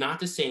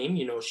not the same.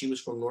 She was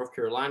from North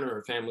Carolina,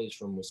 her family's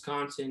from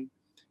Wisconsin,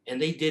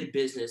 and they did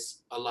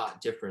business a lot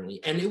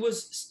differently. And it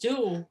was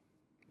still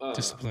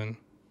Discipline.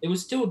 It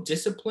was still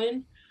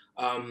discipline,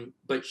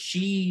 but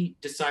she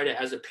decided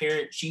as a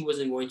parent she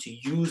wasn't going to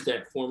use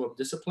that form of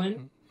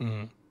discipline,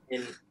 Mm-hmm.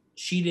 and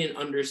she didn't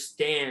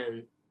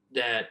understand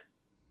that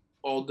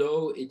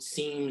although it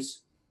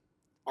seems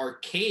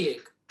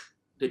archaic,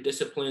 the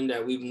discipline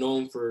that we've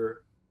known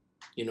for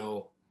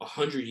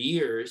 100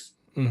 years,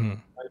 Mm-hmm.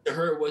 to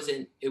her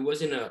it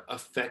wasn't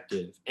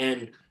effective.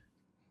 And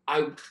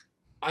I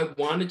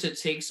wanted to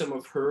take some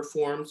of her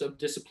forms of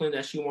discipline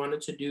that she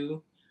wanted to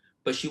do,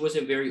 but she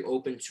wasn't very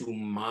open to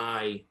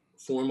my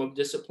form of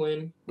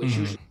discipline, which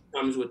usually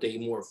comes with a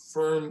more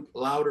firm,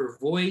 louder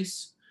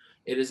voice.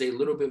 It is a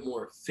little bit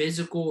more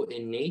physical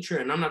in nature,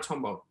 and I'm not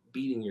talking about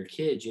beating your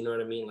kids. You know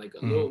what I mean? Like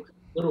a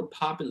little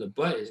pop in the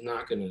butt is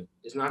not gonna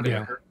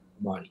hurt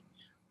anybody.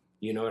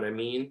 You know what I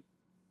mean?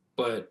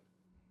 But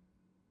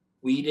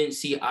we didn't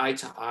see eye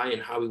to eye in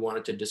how we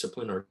wanted to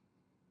discipline her.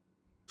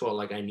 Felt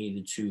like I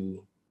needed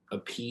to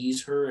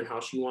appease her and how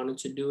she wanted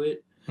to do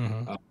it.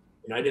 Mm-hmm.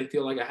 And I didn't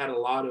feel like I had a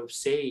lot of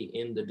say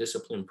in the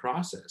discipline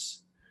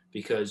process,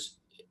 because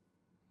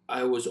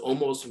I was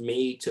almost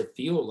made to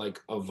feel like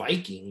a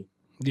Viking.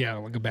 Yeah,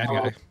 like a bad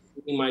guy.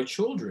 My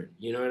children,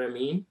 you know what I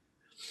mean?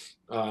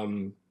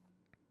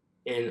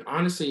 And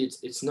honestly,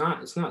 it's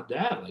not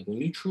that. Like, when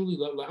you truly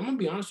love, like, I'm gonna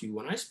be honest with you,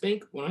 when I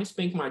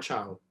spank my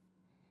child,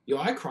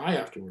 I cry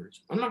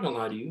afterwards. I'm not gonna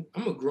lie to you.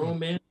 I'm a grown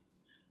man.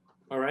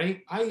 All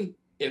right.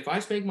 If I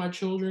spank my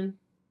children,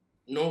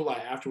 no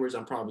lie, afterwards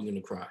I'm probably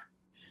gonna cry.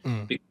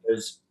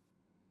 Because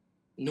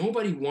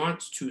nobody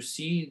wants to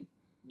see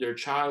their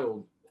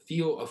child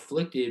feel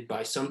afflicted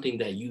by something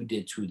that you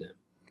did to them.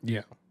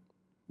 Yeah.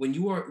 When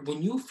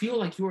you feel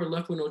like you are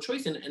left with no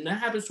choice, and that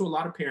happens to a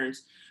lot of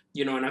parents,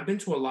 and I've been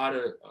to a lot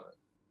of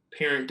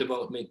parent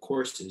development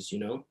courses,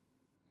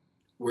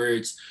 where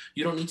it's,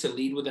 you don't need to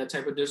lead with that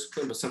type of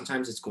discipline, but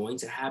sometimes it's going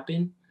to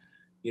happen.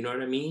 You know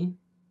what I mean?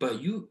 But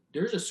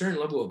there's a certain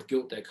level of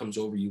guilt that comes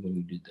over you when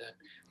you did that.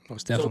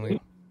 Most definitely.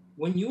 So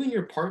when you and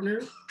your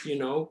partner,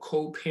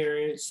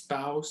 co-parent,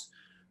 spouse,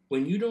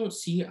 when you don't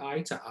see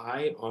eye to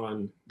eye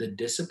on the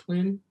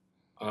discipline,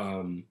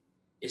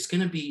 it's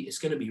gonna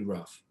be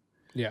rough.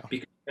 Yeah.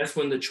 Because that's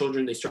when the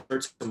children they start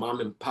to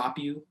mom and pop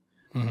you.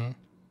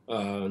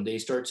 Mm-hmm. They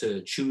start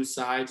to choose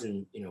sides,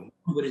 and mom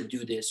wouldn't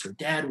do this or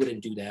dad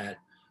wouldn't do that,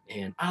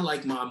 and I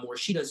like mom more.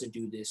 She doesn't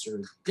do this or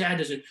dad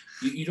doesn't.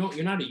 You don't.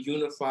 You're not a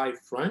unified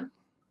front,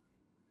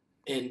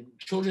 and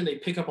children they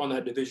pick up on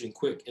that division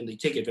quick and they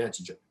take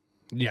advantage of it.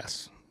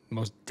 Yes,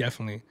 most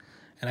definitely.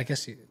 And I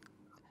guess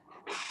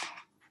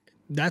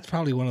that's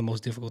probably one of the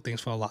most difficult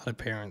things for a lot of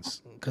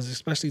parents, because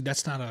especially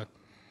that's not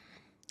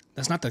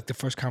like the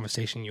first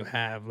conversation you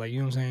have. Like, you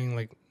know what I'm saying?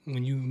 Like,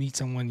 when you meet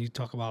someone, you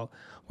talk about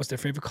what's their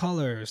favorite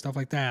color, stuff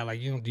like that. Like,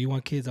 do you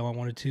want kids? I want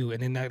one or two.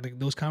 And then like,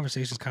 those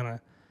conversations kind of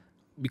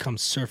become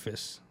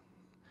surface.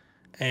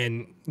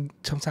 And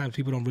sometimes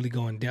people don't really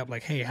go in depth.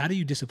 Like, hey, how do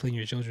you discipline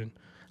your children?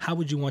 How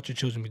would you want your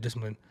children to be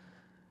disciplined?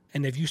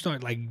 And if you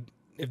start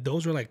if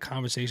those are like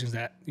conversations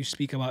that you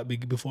speak about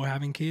before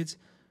having kids,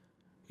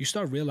 you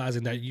start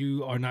realizing that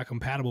you are not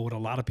compatible with a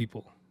lot of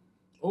people.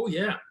 Oh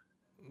yeah.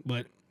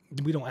 But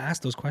we don't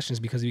ask those questions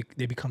because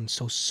they become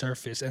so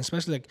surface, and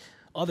especially like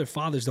other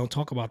fathers don't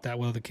talk about that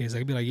with other kids.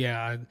 They'd be like,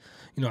 yeah,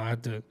 I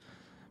had to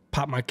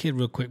pop my kid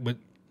real quick, but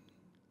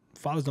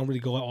fathers don't really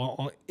go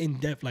all in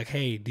depth. Like,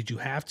 hey, did you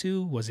have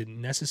to? Was it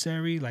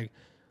necessary? Like,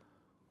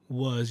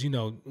 was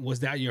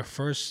that your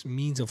first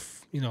means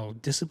of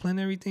discipline and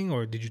everything,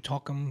 or did you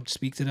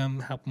speak to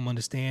them, help them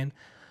understand?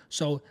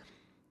 So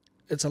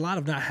it's a lot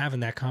of not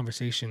having that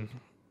conversation,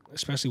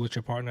 especially with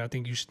your partner. I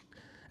think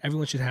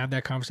everyone should have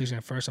that conversation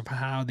at first of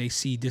how they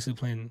see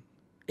discipline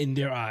in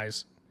their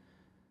eyes.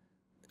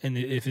 And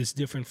if it's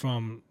different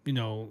from,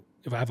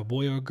 if I have a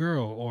boy or a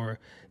girl, or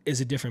is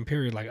it different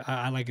period? Like,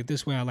 I like it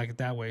this way, I like it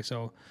that way.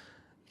 So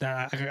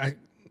that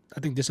I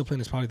think discipline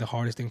is probably the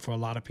hardest thing for a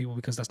lot of people,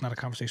 because that's not a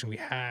conversation we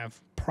have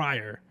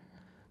prior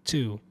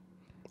to.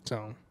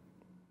 So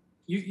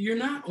you're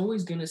not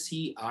always going to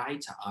see eye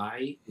to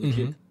eye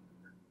with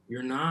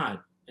you're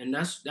not, and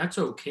that's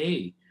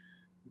okay,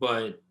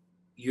 but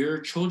your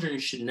children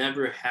should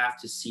never have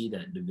to see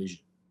that division.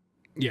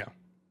 Yeah.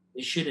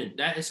 They shouldn't.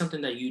 That is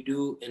something that you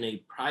do in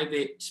a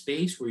private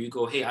space where you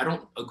go, hey, I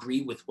don't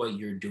agree with what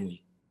you're doing.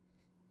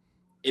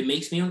 It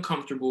makes me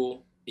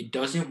uncomfortable. It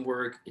doesn't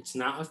work. It's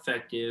not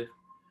effective.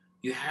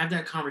 You have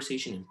that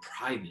conversation in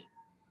private.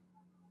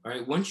 All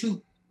right. Once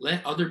you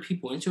let other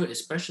people into it,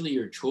 especially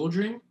your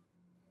children,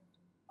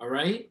 all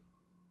right,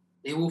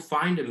 they will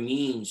find a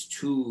means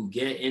to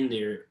get in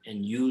there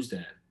and use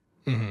that.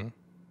 Mm-hmm.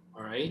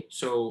 All right.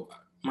 So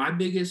my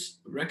biggest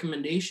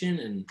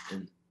recommendation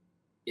and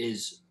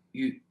is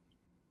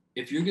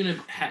if you're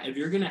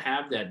gonna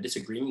have that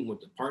disagreement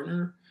with the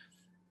partner,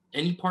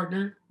 any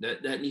partner,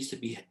 that needs to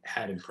be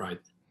had in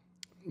private.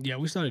 Yeah,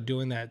 we started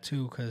doing that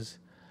too, because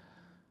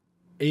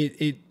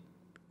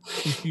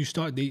you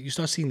start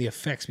seeing the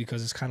effects,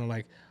 because it's kind of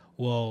like,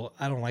 well,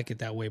 I don't like it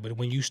that way. But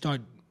when you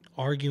start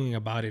arguing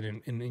about it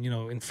and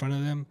in front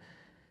of them,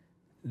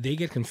 they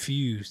get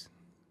confused,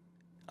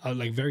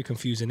 like very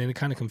confused, and then it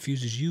kind of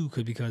confuses you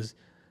because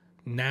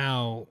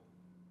now,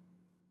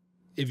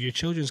 if your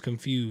children's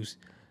confused,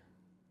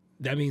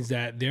 that means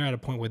that they're at a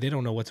point where they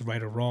don't know what's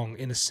right or wrong,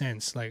 in a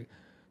sense. Like,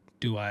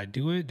 do I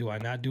do it? Do I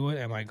not do it?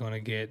 Am I going to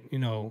get,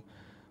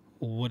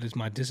 what is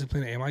my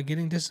discipline? Am I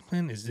getting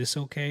discipline? Is this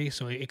okay?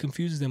 So it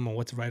confuses them on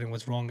what's right and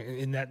what's wrong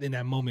in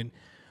that moment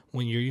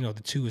when you're,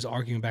 the two is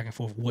arguing back and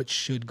forth, what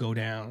should go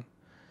down.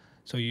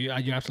 So you're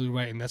absolutely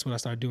right. And that's what I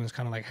started doing, is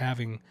kind of like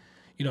having,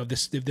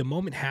 if the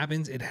moment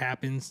happens, it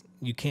happens.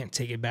 You can't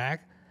take it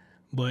back.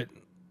 But,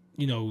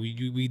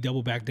 we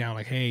double back down,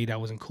 like, hey,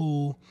 that wasn't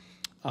cool.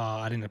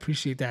 I didn't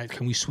appreciate that.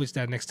 Can we switch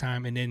that next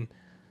time? And then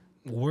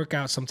work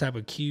out some type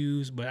of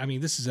cues. But I mean,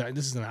 this is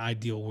an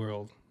ideal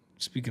world.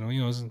 Speaking of,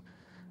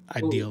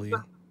 ideally,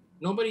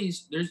 nobody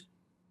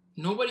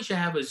should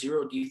have a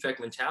zero defect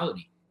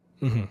mentality.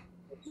 Mm-hmm.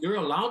 You're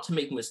allowed to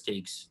make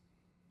mistakes,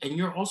 and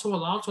you're also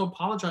allowed to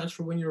apologize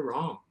for when you're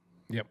wrong.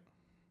 Yep.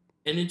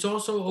 And it's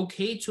also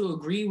okay to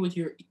agree with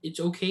it's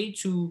okay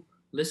to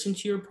listen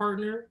to your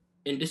partner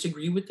and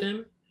disagree with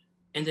them,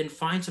 and then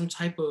find some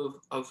type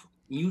of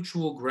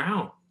mutual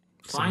ground.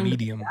 Find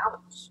medium.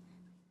 Balance.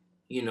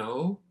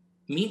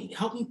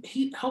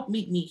 Help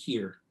meet me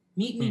here.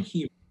 Meet me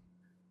here.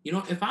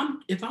 If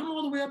I'm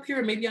all the way up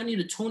here, maybe I need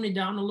to tone it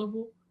down a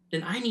level.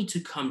 Then I need to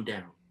come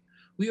down.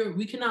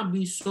 We cannot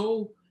be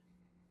so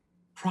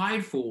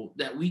prideful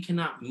that we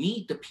cannot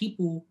meet the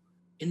people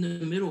in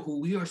the middle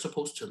who we are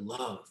supposed to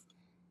love.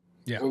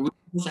 Yeah. Or we're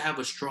supposed to have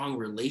a strong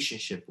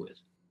relationship with.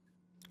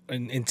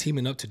 And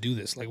teaming up to do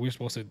this. Like, we're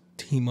supposed to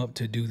team up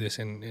to do this,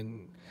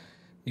 and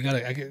you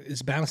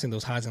it's balancing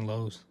those highs and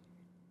lows.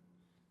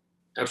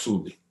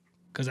 Absolutely.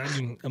 Because I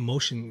mean,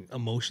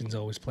 emotions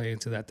always play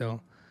into that,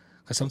 though.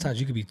 Because sometimes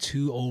you could be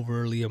too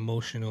overly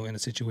emotional in a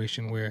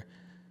situation where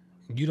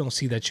you don't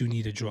see that you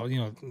need to draw.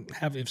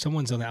 If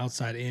someone's on the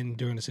outside in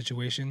during the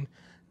situation,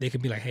 they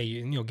could be like, hey,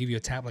 give you a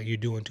tap, like, you're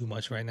doing too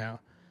much right now.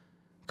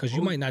 Because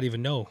you might not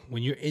even know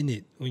when you're in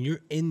it. When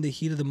you're in the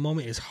heat of the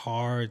moment, it's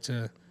hard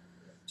to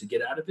to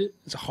get out of it.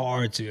 It's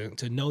hard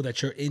to know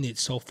that you're in it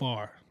so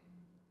far.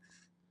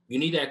 You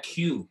need that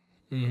cue.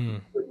 Mm-hmm.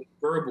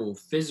 Verbal,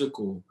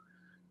 physical.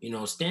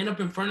 Stand up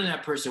in front of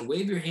that person,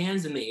 wave your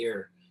hands in the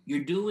air.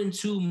 You're doing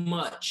too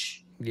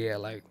much. Yeah,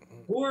 like.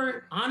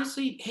 Or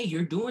honestly, hey,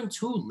 you're doing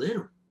too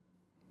little.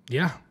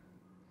 Yeah.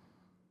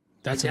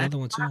 That's another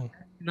one too.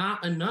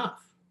 Not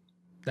enough.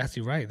 That's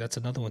right. That's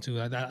another one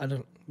too. I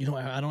don't.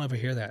 I don't ever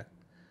hear that.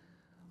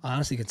 I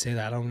honestly can say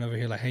that. I don't ever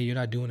hear like, "Hey, you're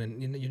not doing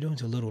it. You're doing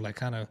too little." Like,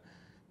 kind of,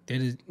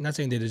 not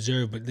saying they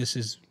deserve, but this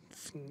is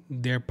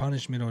their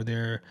punishment or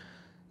their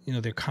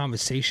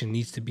conversation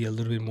needs to be a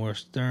little bit more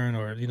stern,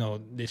 or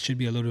there should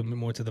be a little bit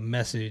more to the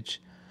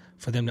message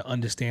for them to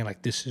understand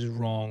like this is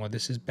wrong or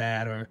this is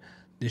bad or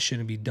this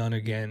shouldn't be done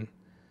again.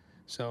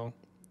 So,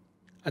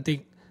 I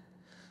think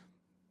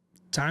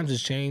times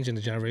has changed and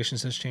the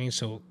generations has changed.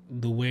 So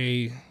the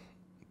way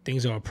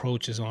things are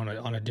approached is on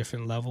a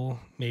different level.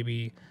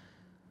 Maybe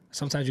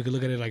sometimes you could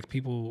look at it like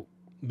people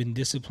been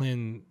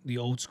disciplined the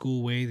old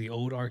school way, the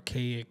old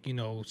archaic,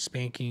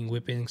 spanking,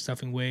 whipping,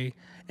 stuffing way,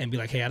 and be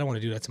like, hey, I don't want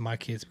to do that to my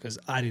kids because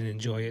I didn't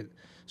enjoy it.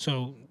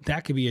 So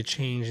that could be a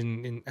change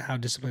in how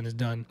discipline is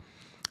done.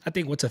 I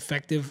think what's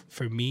effective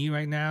for me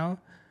right now,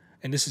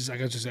 and this is, I'm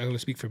going to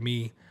speak for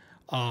me,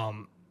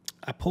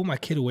 I pull my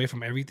kid away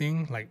from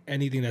everything, like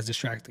anything that's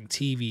distracting,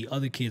 TV,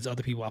 other kids,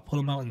 other people. I pull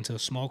them out into a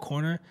small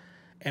corner,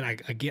 and I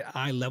get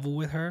eye level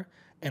with her,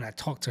 and I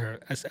talk to her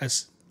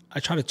as I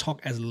try to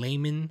talk as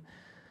layman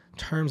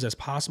terms as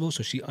possible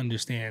so she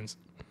understands.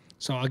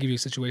 So I'll give you a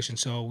situation.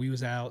 So we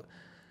was out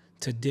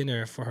to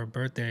dinner for her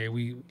birthday.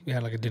 We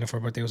had like a dinner for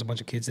her birthday. It was a bunch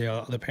of kids there,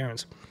 other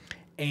parents,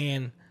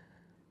 and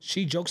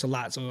she jokes a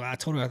lot. So I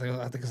told her, I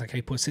think it's like,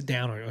 hey, sit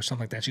down or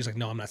something like that. She's like,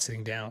 no, I'm not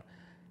sitting down.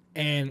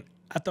 And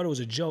I thought it was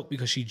a joke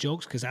because she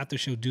jokes, because after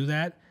she'll do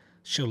that,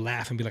 she'll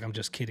laugh and be like, I'm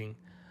just kidding.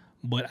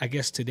 But I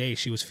guess today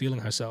she was feeling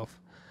herself.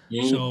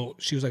 Yeah. So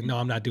she was like, no,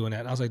 I'm not doing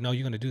that. I was like, no,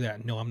 you're going to do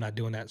that. No, I'm not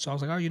doing that. So I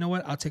was like, oh, you know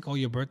what? I'll take all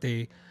your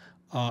birthday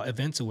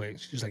events away.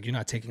 She's like, you're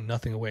not taking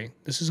nothing away.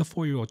 This is a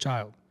 4-year-old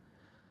child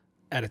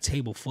at a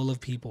table full of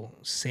people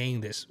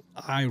saying this,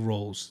 eye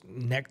rolls,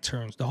 neck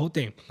turns, the whole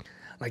thing.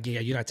 Like,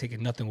 yeah, you're not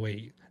taking nothing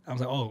away. I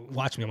was like, oh,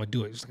 watch me. I'm going to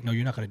do it. She's like, no,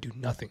 you're not going to do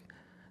nothing.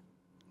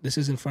 This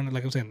is in front of,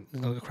 like I was saying,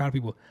 a crowd of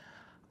people.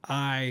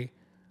 I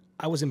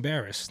was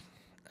embarrassed.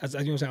 As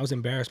you know, I was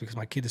embarrassed because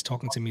my kid is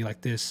talking to me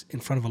like this in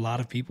front of a lot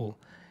of people.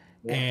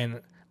 Yeah.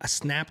 And I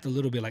snapped a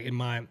little bit, like in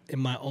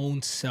my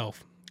own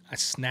self. I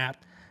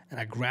snapped and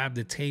I grabbed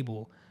the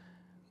table,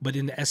 but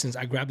in the essence,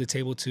 I grabbed the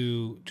table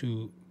to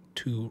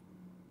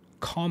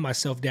calm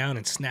myself down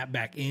and snap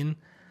back in,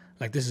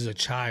 like this is a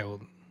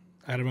child.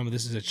 I remember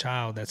this is a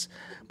child.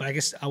 But I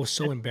guess I was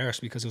so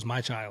embarrassed because it was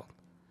my child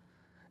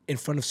in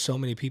front of so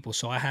many people.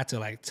 So I had to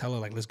like tell her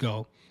like, let's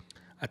go.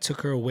 I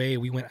took her away.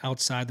 We went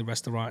outside the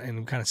restaurant and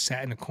we kind of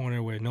sat in a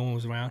corner where no one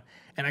was around.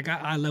 And I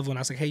got eye level and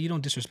I was like, hey, you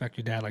don't disrespect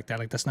your dad like that.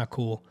 Like, that's not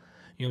cool.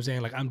 You know what I'm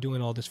saying? Like, I'm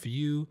doing all this for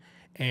you.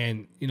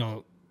 And,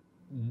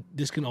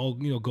 this can all,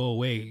 go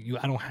away.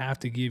 I don't have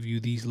to give you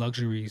these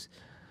luxuries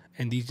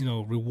and these,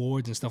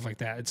 rewards and stuff like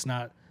that. It's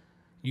not,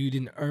 you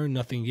didn't earn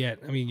nothing yet.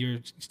 I mean, you're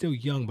still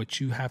young, but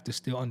you have to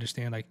still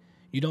understand, like,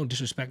 you don't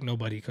disrespect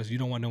nobody because you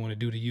don't want no one to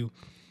do to you.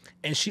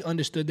 And she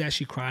understood that.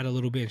 She cried a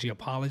little bit and she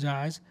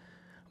apologized.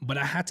 But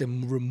I had to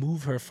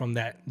remove her from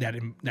that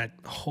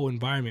whole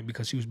environment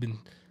because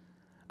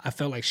I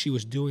felt like she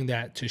was doing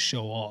that to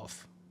show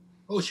off.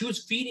 Oh, she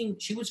was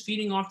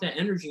feeding off that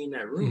energy in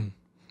that room.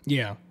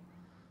 Yeah.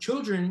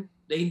 Children,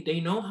 they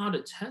know how to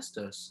test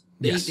us.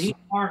 They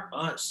are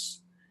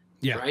us.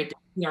 Yeah. Right?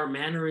 They see our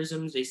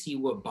mannerisms, they see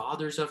what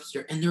bothers us,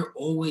 and they're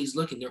always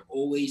looking, they're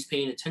always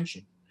paying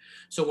attention.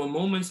 So when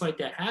moments like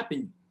that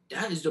happen,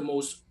 that is the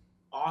most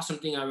awesome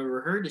thing I've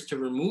ever heard, is to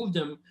remove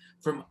them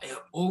from an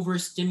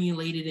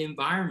overstimulated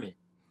environment.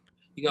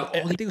 I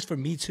think it was for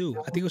me too.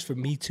 I think it was for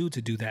me too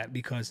to do that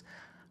because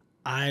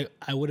I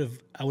would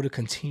have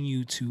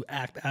continued to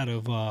act out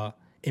of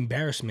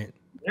embarrassment.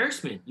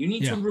 You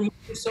need to remove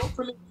yourself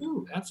from it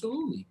too.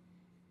 Absolutely.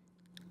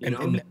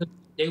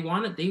 They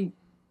want it.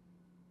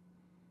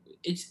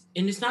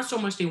 It's not so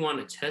much they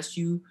want to test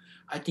you.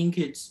 I think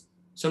it's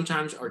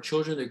sometimes our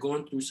children, they're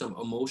going through some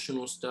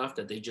emotional stuff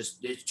that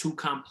it's too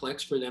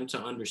complex for them to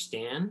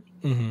understand.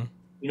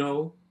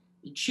 Mm-hmm.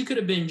 She could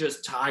have been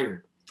just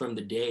tired from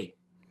the day.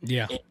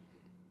 Yeah. And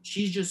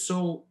she's just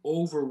so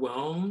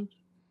overwhelmed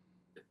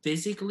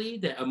physically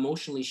that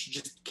emotionally she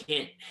just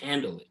can't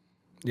handle it.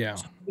 Yeah.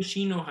 So what does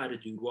she know how to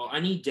do? Well, I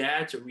need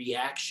dad's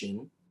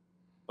reaction,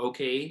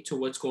 to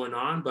what's going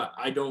on, but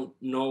I don't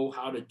know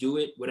how to do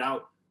it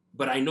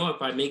but I know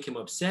if I make him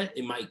upset,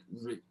 it might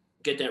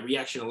get that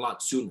reaction a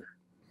lot sooner.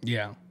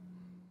 Yeah.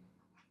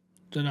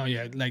 So no,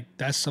 yeah, like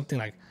that's something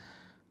like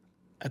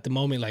at the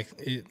moment, like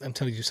I'm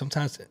telling you,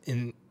 sometimes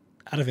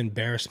out of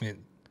embarrassment,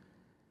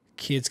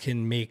 kids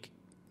can make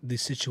the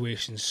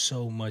situation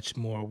so much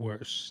more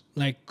worse.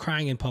 Like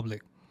crying in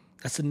public.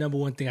 That's the number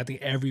one thing I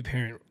think every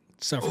parent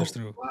suffers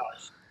through.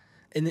 Gosh.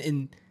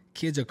 And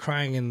kids are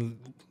crying in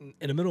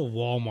the middle of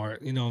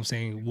Walmart, you know what I'm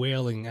saying,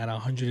 wailing at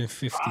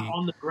 150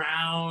 On the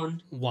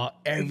ground. while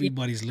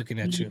everybody's looking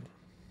at you.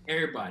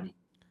 Everybody.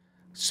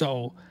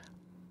 So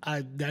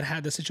that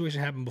had the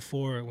situation happen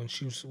before when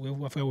she was,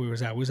 I forgot where we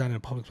was at. We was out in a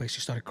public place.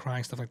 She started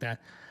crying, stuff like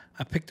that.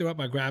 I picked her up,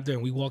 I grabbed her,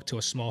 and we walked to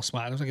a small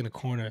spot. It was like in a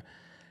corner.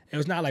 It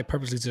was not like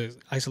purposely to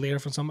isolate her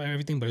from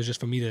everything, but it was just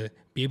for me to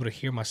be able to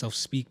hear myself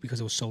speak because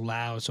it was so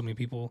loud, so many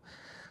people.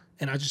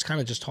 And I just kind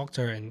of just talked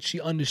to her, and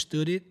she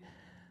understood it.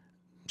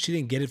 She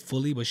didn't get it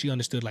fully, but she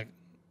understood like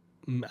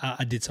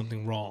I did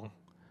something wrong.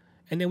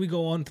 And then we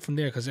go on from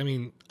there because, I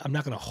mean, I'm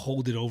not going to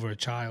hold it over a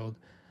child.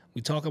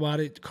 We talk about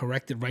it,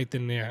 correct it right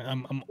then and there.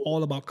 I'm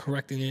all about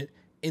correcting it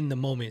in the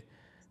moment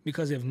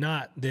because if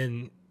not,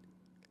 then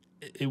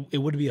it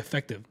wouldn't be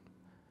effective.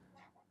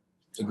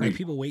 Like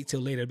people wait till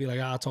later, be like,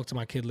 I'll talk to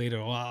my kid later,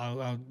 or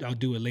I'll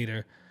do it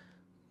later.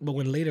 But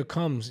when later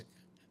comes,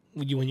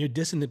 when you're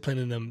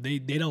disciplining them, they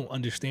don't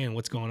understand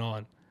what's going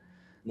on.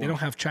 No. They don't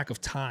have track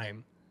of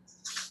time.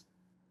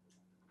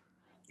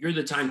 You're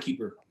the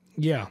timekeeper.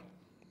 Yeah,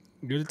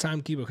 you're the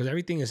timekeeper because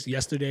everything is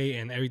yesterday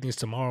and everything's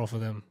tomorrow for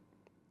them.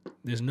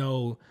 There's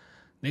no,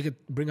 they could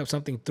bring up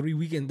something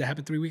that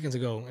happened 3 weekends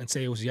ago and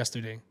say it was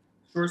yesterday.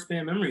 First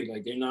span memory,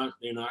 like they're not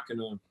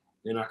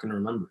gonna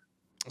remember.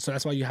 So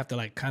that's why you have to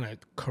like kind of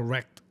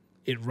correct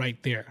it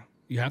right there.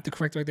 You have to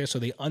correct right there so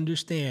they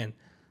understand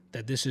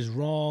that this is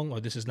wrong or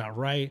this is not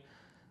right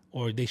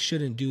or they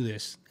shouldn't do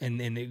this,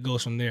 and it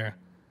goes from there.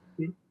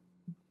 Mm-hmm.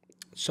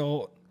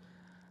 So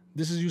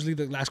this is usually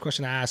the last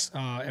question I ask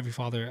every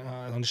father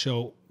on the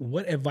show.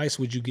 What advice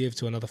would you give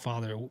to another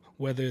father,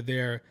 whether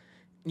they're,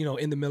 you know,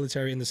 in the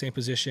military in the same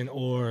position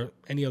or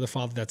any other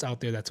father that's out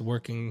there that's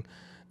working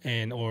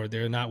or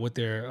they're not with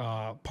their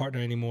partner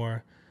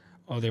anymore,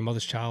 or their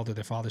mother's child or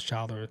their father's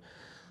child,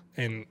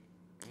 and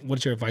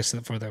what's your advice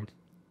for them?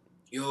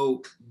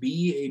 Yo,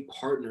 be a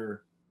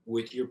partner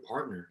with your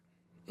partner.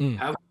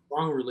 Have a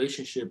strong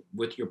relationship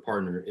with your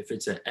partner. If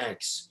it's an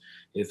ex,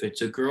 if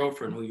it's a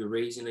girlfriend who you're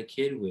raising a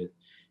kid with,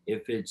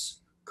 if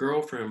it's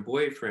girlfriend,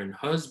 boyfriend,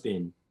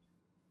 husband,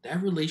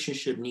 that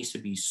relationship needs to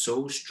be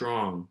so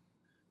strong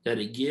that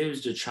it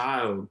gives the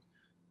child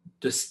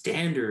the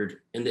standard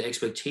and the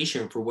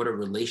expectation for what a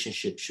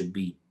relationship should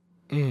be.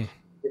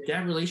 If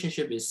that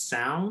relationship is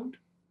sound,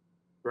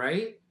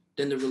 right,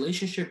 then the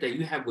relationship that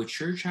you have with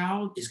your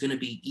child is going to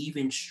be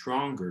even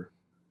stronger.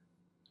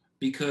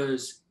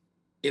 Because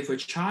if a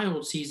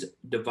child sees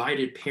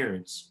divided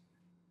parents,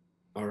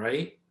 all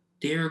right,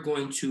 they're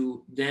going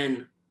to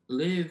then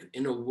live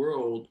in a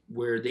world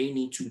where they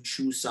need to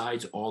choose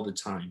sides all the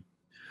time.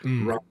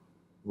 Right,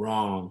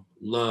 wrong,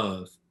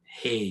 love,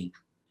 hate,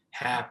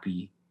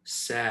 happy,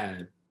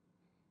 sad.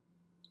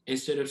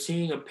 Instead of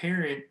seeing a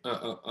parent,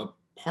 a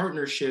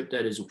partnership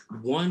that is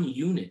one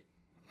unit.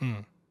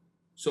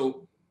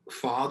 So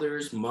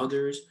fathers,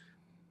 mothers,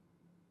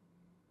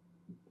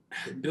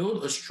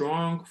 build a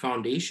strong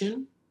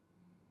foundation,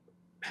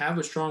 have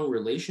a strong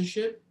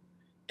relationship,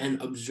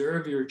 and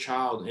observe your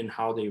child and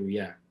how they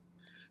react.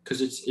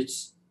 Because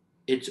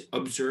it's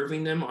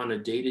observing them on a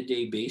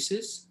day-to-day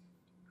basis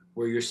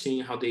where you're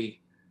seeing how they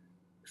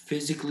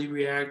physically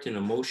react and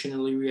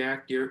emotionally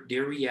react.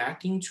 They're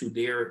reacting to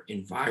their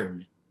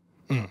environment.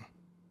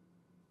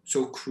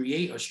 So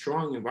create a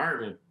strong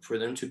environment for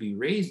them to be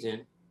raised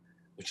in,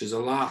 which is a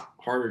lot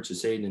harder to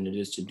say than it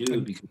is to do.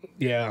 Because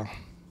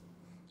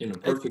in a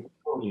perfect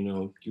world, you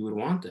know, you would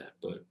want that,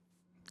 but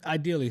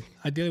ideally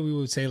we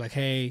would say like,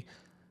 hey,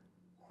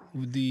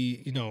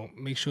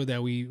 make sure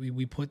that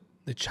we put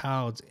the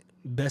child's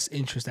best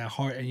interest at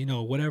heart, and, you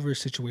know, whatever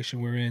situation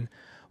we're in,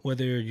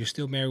 whether you're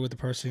still married with the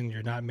person,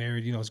 you're not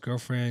married, you know, his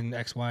girlfriend,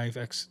 ex-wife,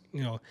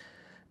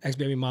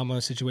 ex-baby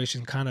mama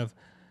situation, kind of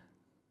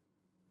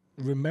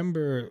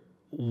remember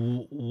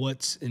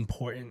what's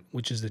important,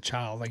 which is the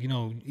child. Like, you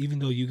know, even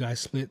though you guys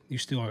split, you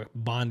still are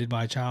bonded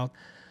by a child.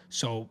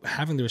 So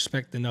having the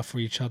respect enough for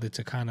each other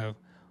to kind of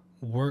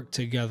work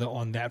together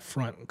on that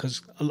front.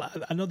 Because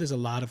I know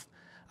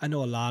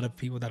a lot of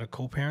people that are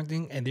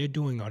co-parenting, and they're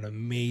doing an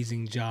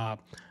amazing job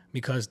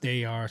because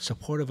they are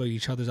supportive of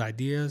each other's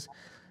ideas,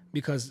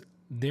 because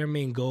their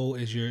main goal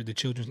is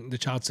the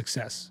child's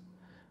success,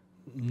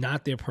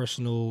 not their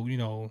personal, you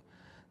know,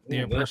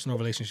 personal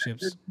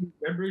relationships.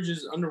 That bridge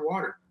is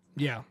underwater.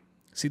 Yeah.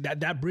 See,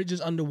 that bridge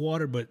is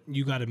underwater, but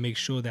you got to make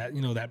sure that,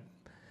 you know, that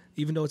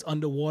even though it's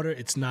underwater,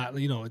 it's not,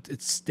 you know,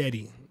 it's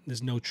steady.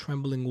 There's no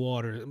trembling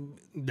water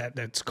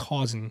that's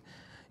causing,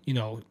 you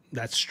know,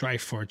 that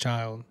strife for a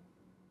child.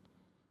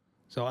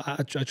 So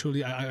I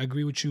truly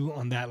agree with you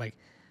on that. Like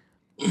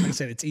I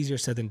said, it's easier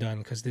said than done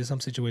because there's some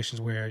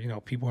situations where, you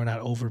know, people are not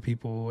over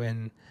people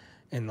and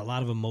a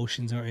lot of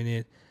emotions are in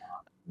it.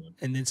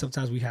 And then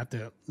sometimes we have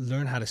to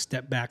learn how to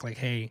step back. Like,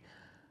 hey,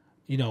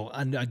 you know,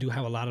 I do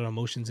have a lot of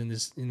emotions in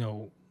this, you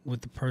know,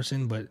 with the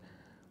person, but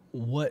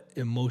what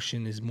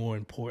emotion is more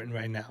important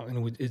right now?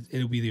 And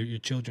it'll be your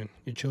children.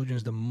 Your children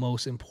is the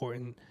most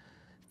important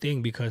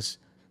thing because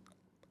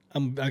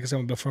like I said,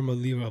 I'm a firm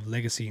believer of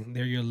legacy.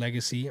 They're your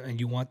legacy, and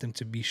you want them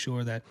to be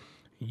sure that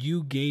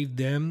you gave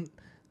them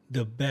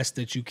the best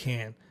that you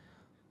can.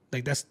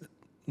 Like that's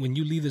when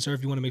you leave this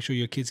earth, you want to make sure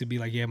your kids can be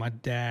like, yeah, my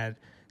dad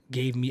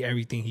gave me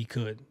everything he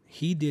could.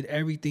 He did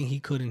everything he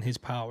could in his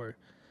power.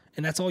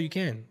 And that's all you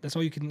can. That's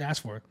all you can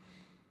ask for.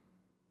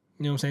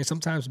 You know what I'm saying?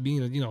 Sometimes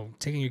being,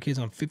 taking your kids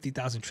on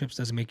 50,000 trips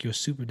doesn't make you a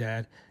super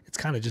dad. It's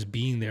kind of just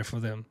being there for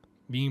them,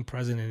 being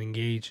present and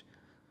engaged.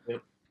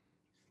 Yep.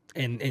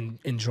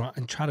 And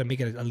try to make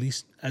it at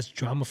least as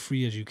drama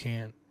free as you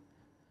can.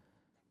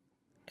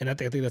 And I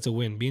think that's a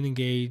win. Being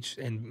engaged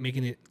and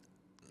making it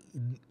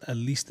at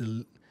least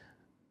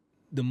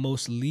the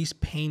most least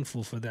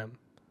painful for them.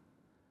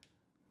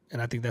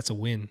 And I think that's a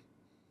win.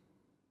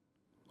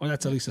 Or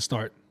that's at least a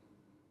start.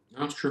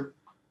 That's true.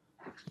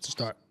 It's a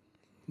start.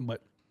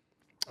 But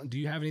do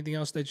you have anything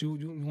else that you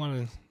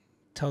want to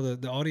tell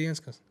the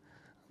audience?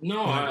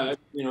 No,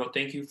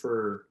 thank you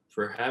for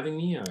having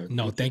me.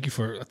 Thank you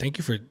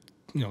for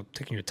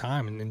taking your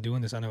time and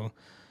doing this. I know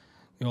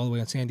you're all the way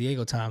in San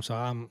Diego time, so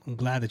I'm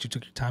glad that you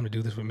took your time to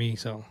do this with me.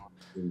 So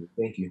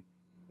thank you.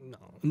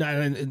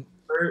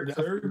 For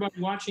everybody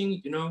watching,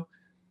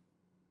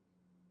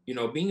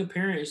 being a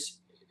parent is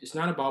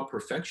not about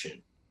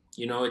perfection.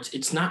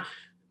 It's not,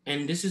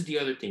 and this is the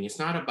other thing. It's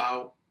not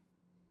about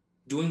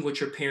doing what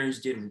your parents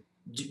did,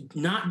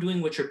 not doing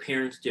what your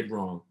parents did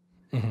wrong.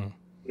 Mm-hmm.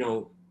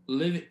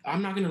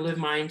 I'm not going to live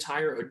my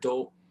entire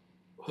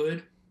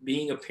adulthood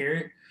being a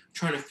parent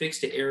trying to fix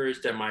the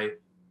errors that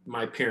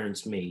my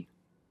parents made.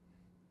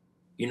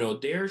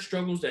 Their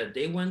struggles that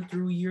they went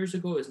through years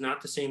ago is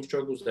not the same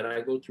struggles that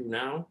I go through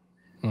now.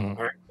 Mm-hmm.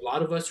 All right. A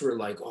lot of us were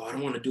like, oh, I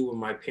don't want to do what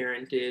my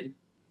parent did.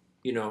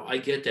 I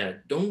get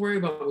that. Don't worry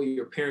about what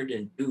your parent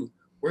didn't do.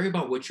 Worry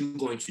about what you're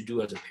going to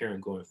do as a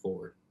parent going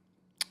forward.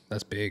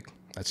 That's big.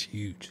 That's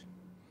huge.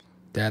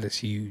 That is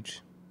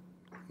huge.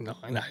 No,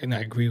 and I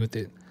agree with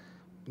it.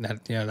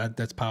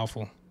 That's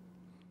powerful.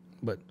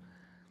 But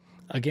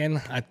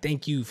again, I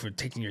thank you for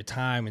taking your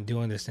time and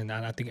doing this. And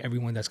I think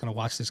everyone that's going to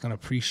watch this is going to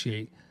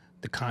appreciate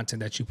the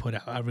content that you put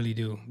out. I really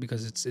do,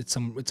 because it's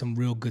some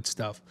real good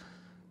stuff.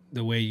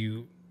 The way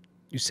you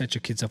set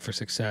your kids up for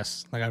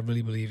success. Like, I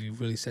really believe you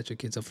really set your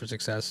kids up for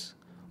success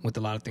with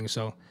a lot of things.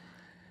 So,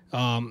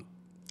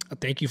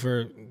 thank you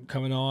for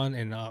coming on,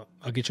 and I'll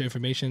get your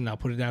information and I'll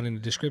put it down in the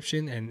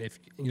description. And if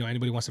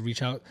anybody wants to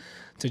reach out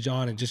to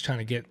John and just trying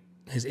to get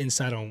his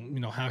insight on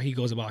how he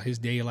goes about his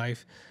day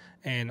life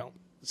and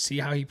see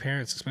how he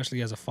parents,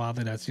 especially as a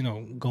father that's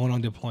going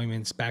on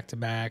deployments back to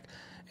back,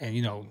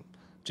 and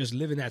just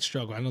living that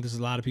struggle. I know there's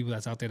a lot of people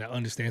that's out there that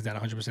understands that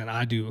 100%.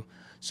 I do.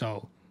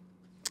 So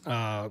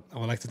I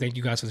would like to thank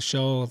you guys for the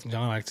show.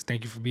 John, I'd like to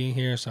thank you for being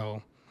here.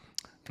 So,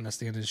 and that's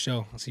the end of the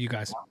show. I'll see you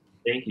guys.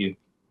 Thank you.